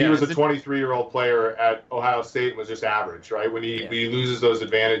 Yeah, he was a 23-year-old player at Ohio State and was just average, right? When he loses those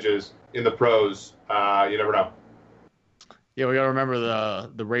advantages in the pros, you never know. Yeah, we got to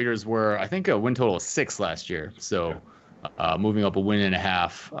remember the Raiders were, I think, a win total of 6 last year. So moving up a win and a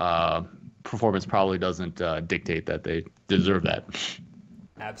half, performance probably doesn't dictate that they deserve that.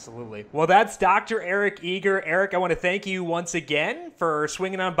 Absolutely. Well, that's Dr. Eric Eager. Eric, I want to thank you once again for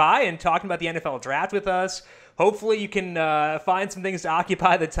swinging on by and talking about the NFL draft with us. Hopefully you can find some things to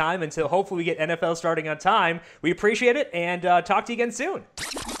occupy the time until hopefully we get NFL starting on time. We appreciate it, and talk to you again soon.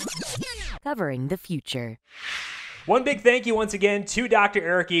 Covering the future. One big thank you once again to Dr.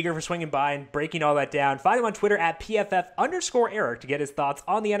 Eric Eager for swinging by and breaking all that down. Find him on Twitter at PFF_Eric to get his thoughts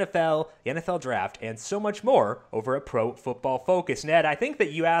on the NFL, the NFL draft, and so much more over at Pro Football Focus. Ned, I think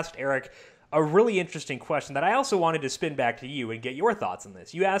that you asked Eric a really interesting question that I also wanted to spin back to you and get your thoughts on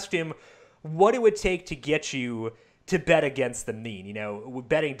this. You asked him what it would take to get you to bet against the mean,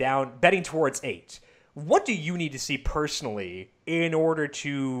 betting towards 8. What do you need to see personally in order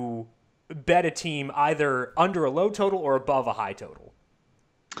to bet a team either under a low total or above a high total?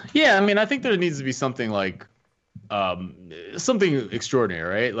 Yeah, I mean, I think there needs to be something like something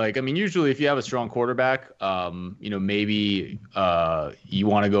extraordinary, right? Like, I mean, usually if you have a strong quarterback, maybe you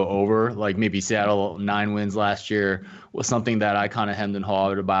want to go over. Like maybe Seattle 9 wins last year was something that I kind of hemmed and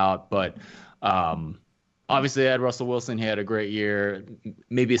hawed about. But obviously, they had Russell Wilson. He had a great year.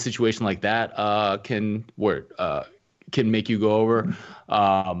 Maybe a situation like that can make you go over.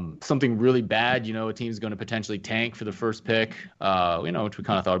 Something really bad, a team's going to potentially tank for the first pick, which we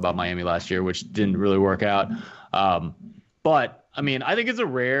kind of thought about Miami last year, which didn't really work out. But I mean, I think it's a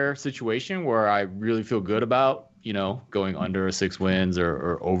rare situation where I really feel good about, going under a 6 wins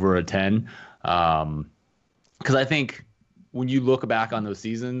or over a 10. Because I think when you look back on those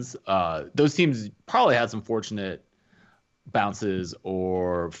seasons, those teams probably had some fortunate bounces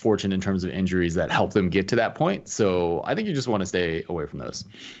or fortune in terms of injuries that helped them get to that point. So I think you just want to stay away from those.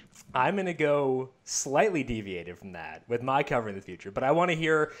 I'm going to go slightly deviated from that with my covering the future, but I want to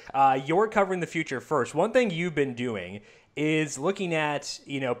hear your covering the future first. One thing you've been doing is looking at,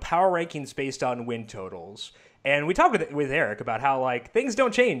 power rankings based on win totals. And we talked with Eric about how things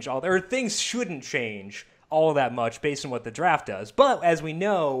don't change or things shouldn't change all that much based on what the draft does. But as we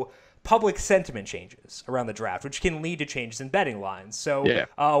know, public sentiment changes around the draft, which can lead to changes in betting lines. So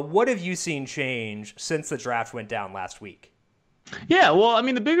what have you seen change since the draft went down last week? Yeah, well, I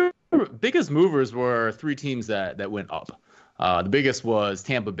mean, the biggest movers were 3 teams that went up. The biggest was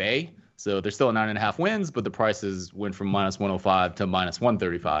Tampa Bay. So they're still at 9.5 wins, but the prices went from -105 to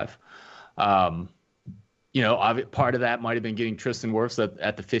 -135. Part of that might have been getting Tristan Wirfs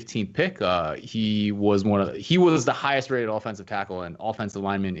at the 15th pick. He was the highest rated offensive tackle and offensive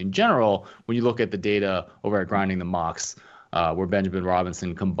lineman in general. When you look at the data over at Grinding the Mocks, where Benjamin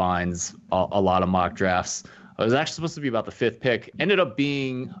Robinson combines a lot of mock drafts, it was actually supposed to be about the 5th pick. Ended up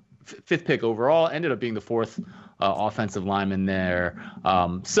being 5th pick overall. Ended up being the 4th offensive lineman there.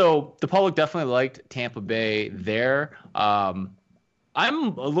 So the public definitely liked Tampa Bay there.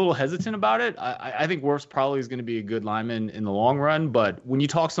 I'm a little hesitant about it. I think Wirfs probably is going to be a good lineman in the long run, but when you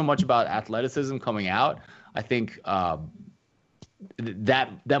talk so much about athleticism coming out, I think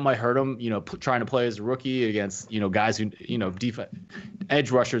that might hurt him. Trying to play as a rookie against guys who edge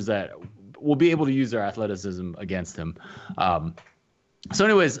rushers that will be able to use their athleticism against him. So,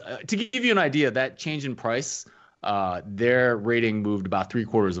 anyways, to give you an idea, that change in price, their rating moved about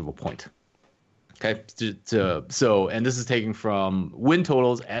 3/4 of a point. Okay, and this is taken from win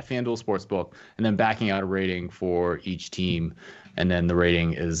totals at FanDuel Sportsbook, and then backing out a rating for each team, and then the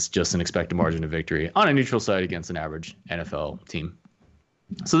rating is just an expected margin of victory on a neutral site against an average NFL team.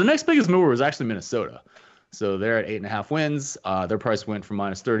 So the next biggest mover was actually Minnesota. So they're at 8.5 wins. Their price went from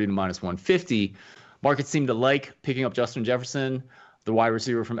 -30 to -150. Markets seem to like picking up Justin Jefferson, the wide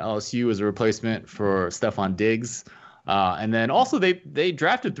receiver from LSU, as a replacement for Stephon Diggs. And then also they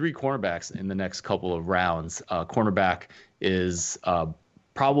drafted 3 cornerbacks in the next couple of rounds. Cornerback is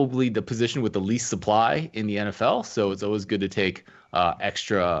probably the position with the least supply in the NFL, so it's always good to take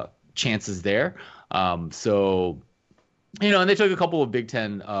extra chances there. And they took a couple of Big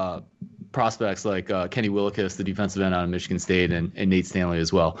Ten prospects like Kenny Willekes, the defensive end out of Michigan State, and Nate Stanley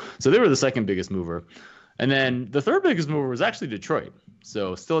as well. So they were the second biggest mover. And then the third biggest mover was actually Detroit.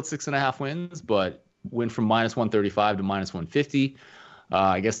 So still at 6.5 wins, but went from -135 to -150.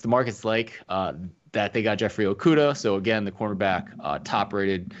 I guess the market's that they got Jeffrey Okudah. So again, the cornerback,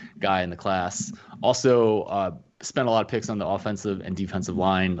 top-rated guy in the class. Also spent a lot of picks on the offensive and defensive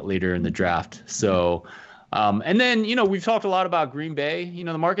line later in the draft. So, and then we've talked a lot about Green Bay.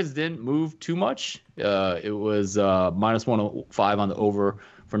 The markets didn't move too much. It was -105 on the over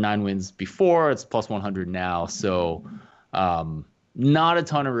for 9 wins before. It's +100 now. So. Not a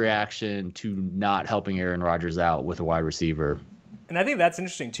ton of reaction to not helping Aaron Rodgers out with a wide receiver. And I think that's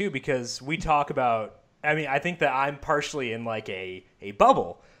interesting, too, because we talk about – I think that I'm partially in a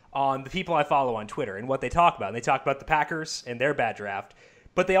bubble on the people I follow on Twitter and what they talk about. And they talk about the Packers and their bad draft,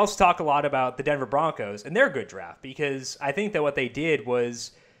 but they also talk a lot about the Denver Broncos and their good draft, because I think that what they did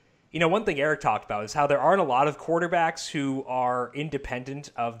was – one thing Eric talked about is how there aren't a lot of quarterbacks who are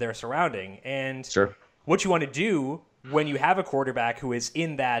independent of their surrounding. And what you want to do – when you have a quarterback who is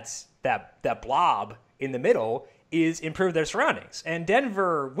in that blob in the middle is improve their surroundings. And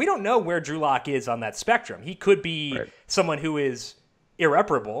Denver, we don't know where Drew Lock is on that spectrum. He could be someone who is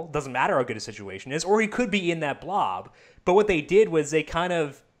irreparable, doesn't matter how good a situation is, or he could be in that blob. But what they did was they kind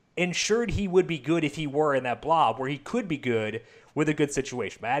of ensured he would be good if he were in that blob, where he could be good with a good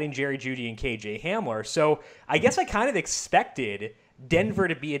situation by adding Jerry Jeudy and KJ Hamler. So I guess I kind of expected Denver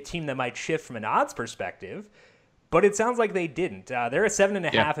to be a team that might shift from an odds perspective, but it sounds like they didn't. They're at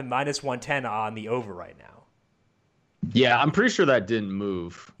 7.5 and -110 on the over right now. Yeah, I'm pretty sure that didn't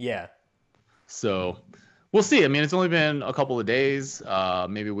move. Yeah. So We'll see. I mean, it's only been a couple of days,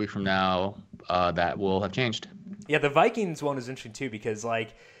 maybe a week from now, that will have changed. Yeah, the Vikings one is interesting too because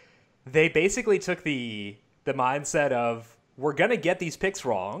like they basically took the mindset of we're going to get these picks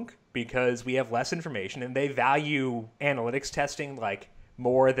wrong because we have less information, and they value analytics testing like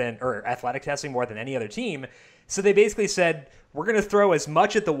or athletic testing more than any other team. So they basically said, we're going to throw as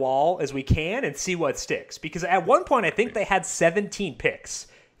much at the wall as we can and see what sticks. Because at one point, I think they had 17 picks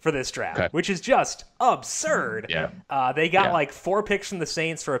for this draft, which is just absurd. Yeah. They got like 4 picks from the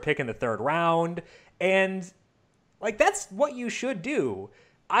Saints for a pick in the 3rd round. And like, that's what you should do.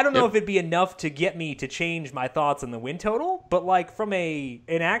 I don't know if it'd be enough to get me to change my thoughts on the win total, but like from an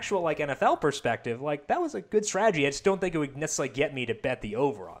actual like NFL perspective, like that was a good strategy. I just don't think it would necessarily get me to bet the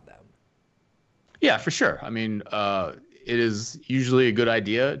over on them. Yeah, for sure. I mean, it is usually a good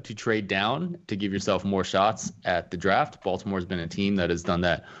idea to trade down to give yourself more shots at the draft. Baltimore's been a team that has done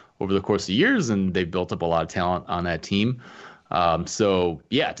that over the course of years, and they've built up a lot of talent on that team. So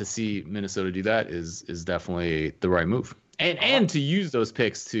yeah, to see Minnesota do that is definitely the right move. And to use those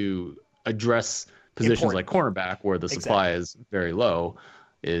picks to address positions like cornerback where the supply is very low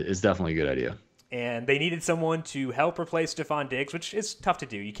is definitely a good idea. And they needed someone to help replace Stephon Diggs, which is tough to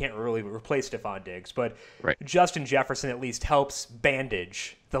do. You can't really replace Stephon Diggs, but Justin Jefferson at least helps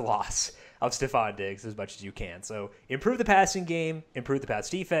bandage the loss of Stephon Diggs as much as you can. So improve the passing game, improve the pass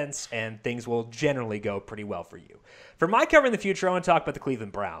defense, and things will generally go pretty well for you. For my cover in the future, I want to talk about the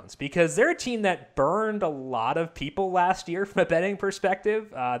Cleveland Browns because they're a team that burned a lot of people last year from a betting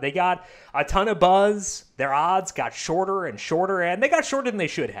perspective. They got a ton of buzz. Their odds got shorter and shorter, and they got shorter than they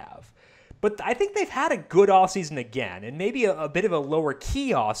should have. But I think they've had a good offseason again, and maybe a bit of a lower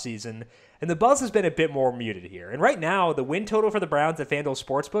key offseason, and the buzz has been a bit more muted here. And right now, the win total for the Browns at FanDuel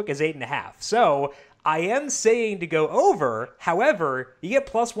Sportsbook is 8.5. So I am saying to go over. However, you get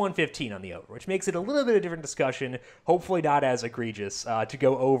plus 115 on the over, which makes it a little bit of a different discussion. Hopefully not as egregious to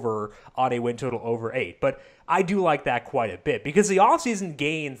go over on a win total over 8. But I do like that quite a bit because the offseason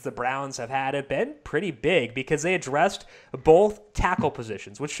gains the Browns have had have been pretty big because they addressed both tackle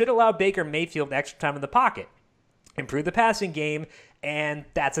positions, which should allow Baker Mayfield extra time in the pocket, improve the passing game, and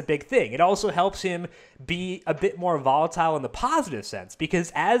that's a big thing. It also helps him be a bit more volatile in the positive sense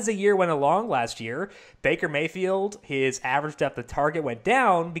because as the year went along last year, Baker Mayfield, his average depth of target went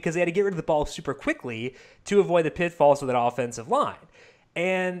down because they had to get rid of the ball super quickly to avoid the pitfalls of that offensive line.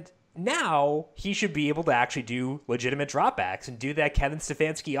 And now he should be able to actually do legitimate dropbacks and do that Kevin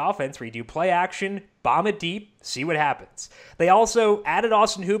Stefanski offense where you do play action, bomb it deep, see what happens. They also added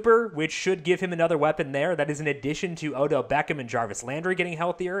Austin Hooper, which should give him another weapon there. That is in addition to Odell Beckham and Jarvis Landry getting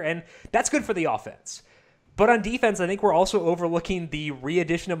healthier, and that's good for the offense. But on defense, I think we're also overlooking the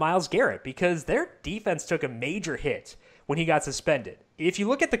re-addition of Myles Garrett because their defense took a major hit when he got suspended. If you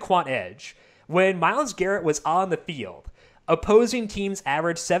look at the quant edge, when Myles Garrett was on the field, opposing teams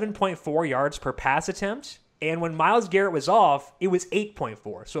averaged 7.4 yards per pass attempt, and when Myles Garrett was off, it was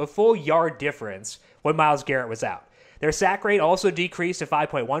 8.4, so a full yard difference when Myles Garrett was out. Their sack rate also decreased to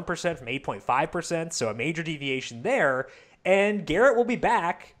 5.1% from 8.5%, so a major deviation there, and Garrett will be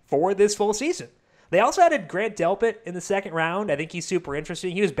back for this full season. They also added Grant Delpit in the 2nd round. I think he's super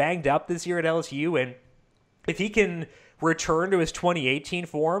interesting. He was banged up this year at LSU, and if he can return to his 2018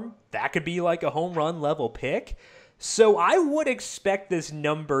 form, that could be like a home run level pick. So I would expect this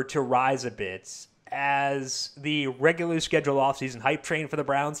number to rise a bit as the regularly scheduled offseason hype train for the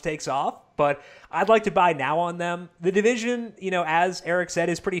Browns takes off, but I'd like to buy now on them. The division, as Eric said,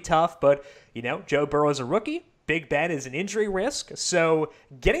 is pretty tough, but, Joe Burrow's a rookie. Big Ben is an injury risk, so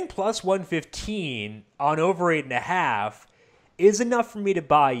getting plus 115 on over 8.5 is enough for me to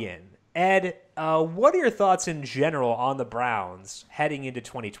buy in. Ed, what are your thoughts in general on the Browns heading into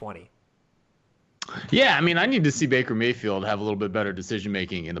 2020? Yeah, I mean, I need to see Baker Mayfield have a little bit better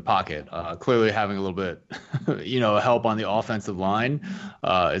decision-making in the pocket. Clearly having a little bit, help on the offensive line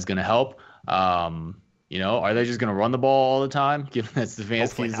is going to help. Are they just going to run the ball all the time, given that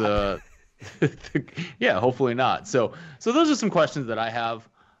Stefanski's yeah, hopefully not. So those are some questions that I have.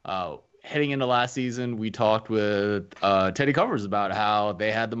 Heading into last season, we talked with Teddy Covers about how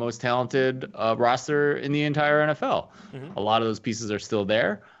they had the most talented roster in the entire NFL. Mm-hmm. A lot of those pieces are still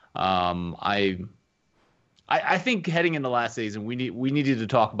there. I think heading into last season, we needed to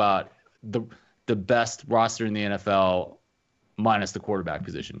talk about the best roster in the NFL minus the quarterback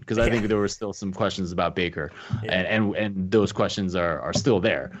position because I think there were still some questions about Baker, and those questions are still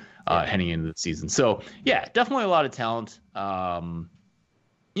there heading into the season. So yeah, definitely a lot of talent. I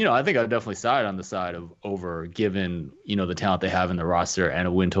think I'd definitely side on the side of over, given the talent they have in the roster and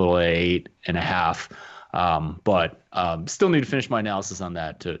a win total at 8.5. But still need to finish my analysis on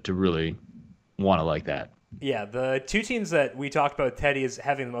that to really want to like that. Yeah, the two teams that we talked about Teddy as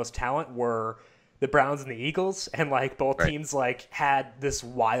having the most talent were the Browns and the Eagles, and like both teams like had this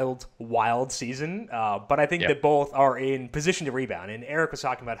wild season. But I think that both are in position to rebound. And Eric was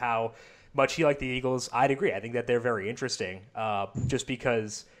talking about how much he liked the Eagles. I'd agree. I think that they're very interesting, just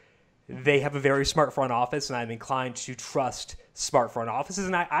because they have a very smart front office, and I'm inclined to trust smart front offices.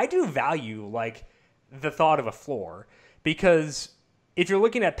 And I do value like the thought of a floor, because if you're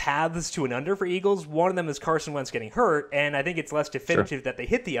looking at paths to an under for Eagles, one of them is Carson Wentz getting hurt, and I think it's less definitive that they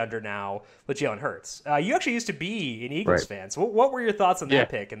hit the under now with Jalen Hurts. You actually used to be an Eagles fan, so what were your thoughts on that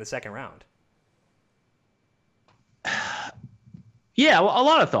pick in the second round? Yeah, well, a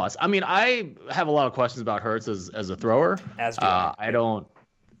lot of thoughts. I mean, I have a lot of questions about Hurts as a thrower. As do I.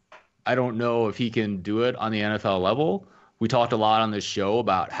 I don't know if he can do it on the NFL level. We talked a lot on this show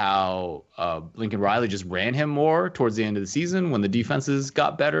about how Lincoln Riley just ran him more towards the end of the season when the defenses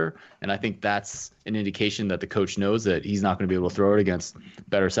got better. And I think that's an indication that the coach knows that he's not going to be able to throw it against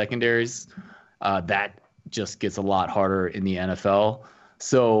better secondaries. That just gets a lot harder in the NFL.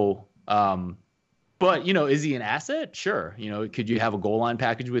 So, but, is he an asset? Sure. Could you have a goal line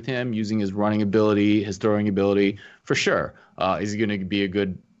package with him using his running ability, his throwing ability? For sure. Is he going to be a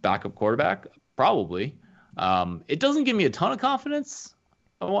good backup quarterback? Probably. It doesn't give me a ton of confidence.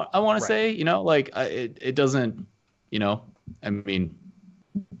 I want to say, it doesn't, I mean,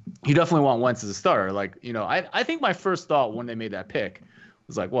 you definitely want Wentz as a starter. I think my first thought when they made that pick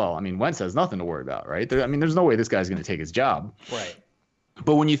was like, well, I mean, Wentz has nothing to worry about, right? There's no way this guy's going to take his job. Right.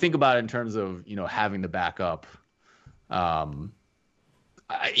 But when you think about it in terms of, having the backup, it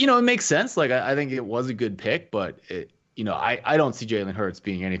makes sense. I think it was a good pick, but I don't see Jalen Hurts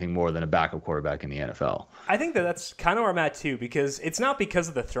being anything more than a backup quarterback in the NFL. I think that's kind of where I'm at too, because it's not because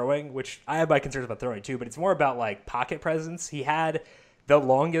of the throwing, which I have my concerns about throwing too, but it's more about like pocket presence. He had the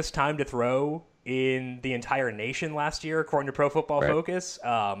longest time to throw in the entire nation last year, according to Pro Football Focus.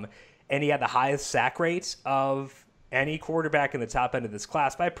 And he had the highest sack rate of any quarterback in the top end of this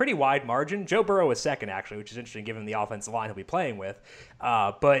class by a pretty wide margin. Joe Burrow was second, actually, which is interesting given the offensive line he'll be playing with.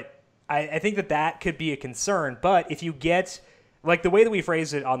 But I think that could be a concern. But if you get, like the way that we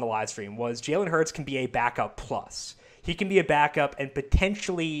phrased it on the live stream was Jalen Hurts can be a backup plus. He can be a backup and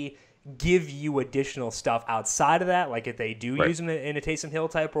potentially give you additional stuff outside of that, like if they do use him in a Taysom Hill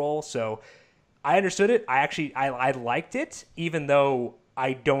type role. So I understood it. I liked it, even though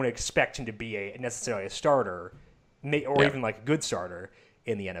I don't expect him to be necessarily a starter or even like a good starter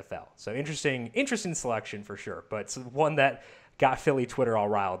in the NFL. So interesting selection for sure, but it's one that got Philly Twitter all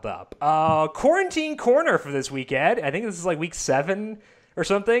riled up. Quarantine corner for this weekend. I think this is like week 7 or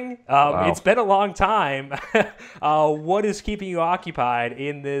something. Wow. It's been a long time. What is keeping you occupied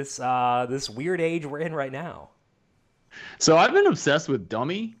in this weird age we're in right now? So I've been obsessed with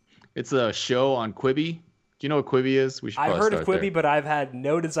Dummy. It's a show on Quibi. Do you know what Quibi is? I've heard of Quibi, but I've had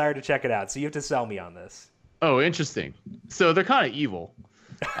no desire to check it out. So you have to sell me on this. Oh, interesting. So they're kind of evil.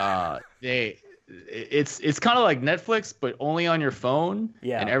 It's kind of like Netflix, but only on your phone.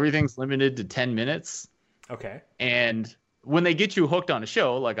 Yeah. And everything's limited to 10 minutes. Okay. And when they get you hooked on a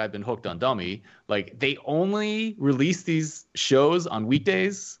show, like I've been hooked on Dummy, like they only release these shows on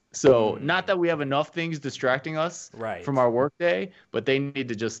weekdays. So not that we have enough things distracting us from our workday, but they need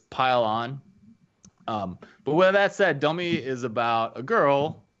to just pile on. But with that said, Dummy is about a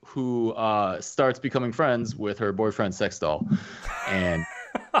girl who starts becoming friends with her boyfriend's sex doll. And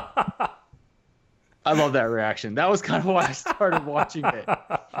I love that reaction. That was kind of why I started watching it.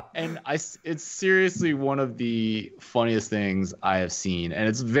 And it's seriously one of the funniest things I have seen. And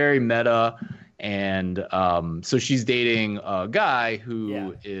it's very meta. And so she's dating a guy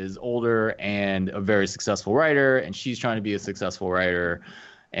who is older and a very successful writer. And she's trying to be a successful writer.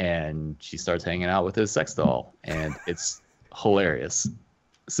 And she starts hanging out with his sex doll. And it's hilarious.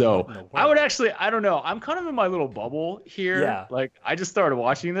 So I would actually, I don't know. I'm kind of in my little bubble here. Yeah. Like I just started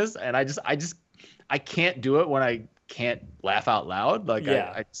watching this and I can't do it when I can't laugh out loud. Like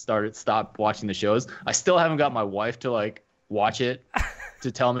I stopped watching the shows. I still haven't got my wife to like watch it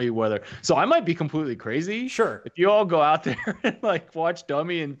to tell me whether. So I might be completely crazy. Sure. If you all go out there and like watch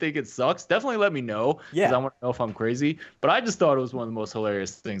Dummy and think it sucks, definitely let me know. Yeah. Because I want to know if I'm crazy. But I just thought it was one of the most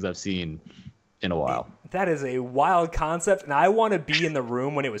hilarious things I've seen in a while. That is a wild concept, and I want to be in the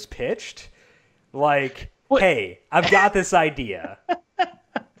room when it was pitched. Like, hey, I've got this idea.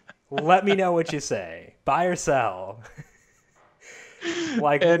 Let me know what you say. Buy or sell.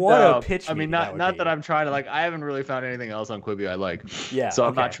 Like, and, what a pitch. I mean, not that I'm trying to, like, I haven't really found anything else on Quibi I like. Yeah. So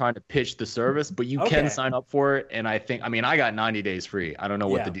I'm not trying to pitch the service, but you can sign up for it. And I got 90 days free. I don't know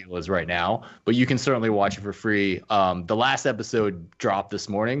what the deal is right now, but you can certainly watch it for free. The last episode dropped this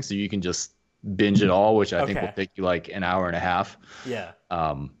morning, so you can just binge it all, which I think will take you like an hour and a half. Yeah.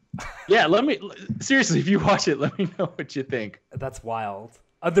 Yeah, seriously, if you watch it, let me know what you think. That's wild.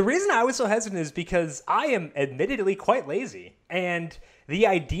 The reason I was so hesitant is because I am admittedly quite lazy. And the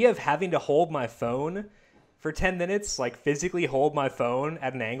idea of having to hold my phone for 10 minutes, like physically hold my phone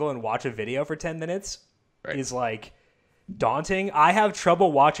at an angle and watch a video for 10 minutes is like daunting. I have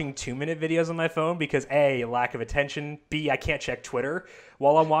trouble watching 2-minute videos on my phone because A, lack of attention, B, I can't check Twitter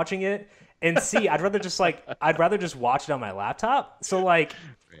while I'm watching it, and C, I'd rather just watch it on my laptop. So like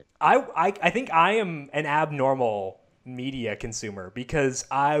I think I am an abnormal media consumer because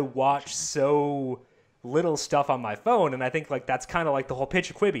I watch so little stuff on my phone, and I think like that's kind of like the whole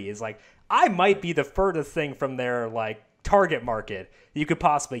pitch of Quibi is like I might be the furthest thing from their like target market you could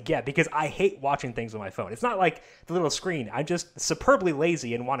possibly get because I hate watching things on my phone. It's not like the little screen. I'm just superbly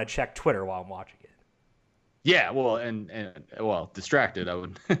lazy and want to check Twitter while I'm watching it. Yeah, well, and distracted, I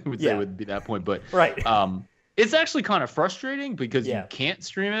would say would be that point, but right. It's actually kind of frustrating because you can't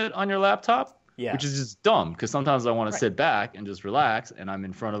stream it on your laptop. Yeah. Which is just dumb because sometimes I want to sit back and just relax and I'm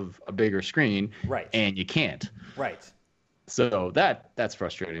in front of a bigger screen and you can't. Right. So that's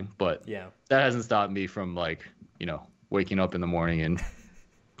frustrating, but that hasn't stopped me from like, waking up in the morning and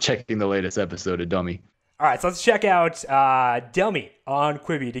checking the latest episode of Dummy. All right, so let's check out Dummy on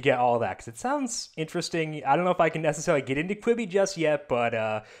Quibi to get all that because it sounds interesting. I don't know if I can necessarily get into Quibi just yet,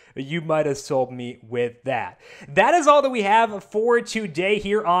 but you might have sold me with that. That is all that we have for today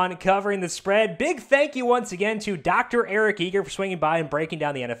here on Covering the Spread. Big thank you once again to Dr. Eric Eager for swinging by and breaking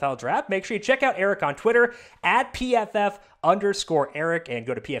down the NFL draft. Make sure you check out Eric on Twitter at PFF_Eric and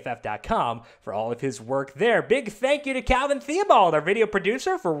go to PFF.com for all of his work there. Big thank you to Calvin Theobald, our video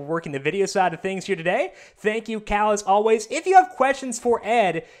producer, for working the video side of things here today. Thank you, Cal, as always. If you have questions for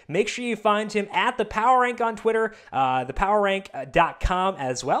Ed, make sure you find him at the Power Rank on Twitter, thepowerrank.com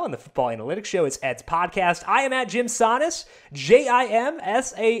as well. And the Football Analytics Show is Ed's podcast. I am at Jim Sonnes,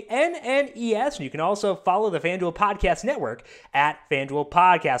 JimSannes, and you can also follow the FanDuel Podcast Network at FanDuel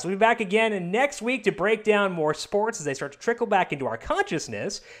Podcast. We'll be back again next week to break down more sports as they start to trickle back into our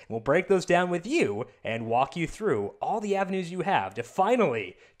consciousness. And we'll break those down with you and walk you through all the avenues you have to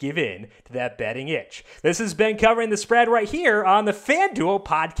finally give in to that betting itch. This has been Covering the Spread right here on the FanDuel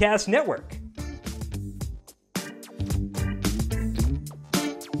Podcast Network.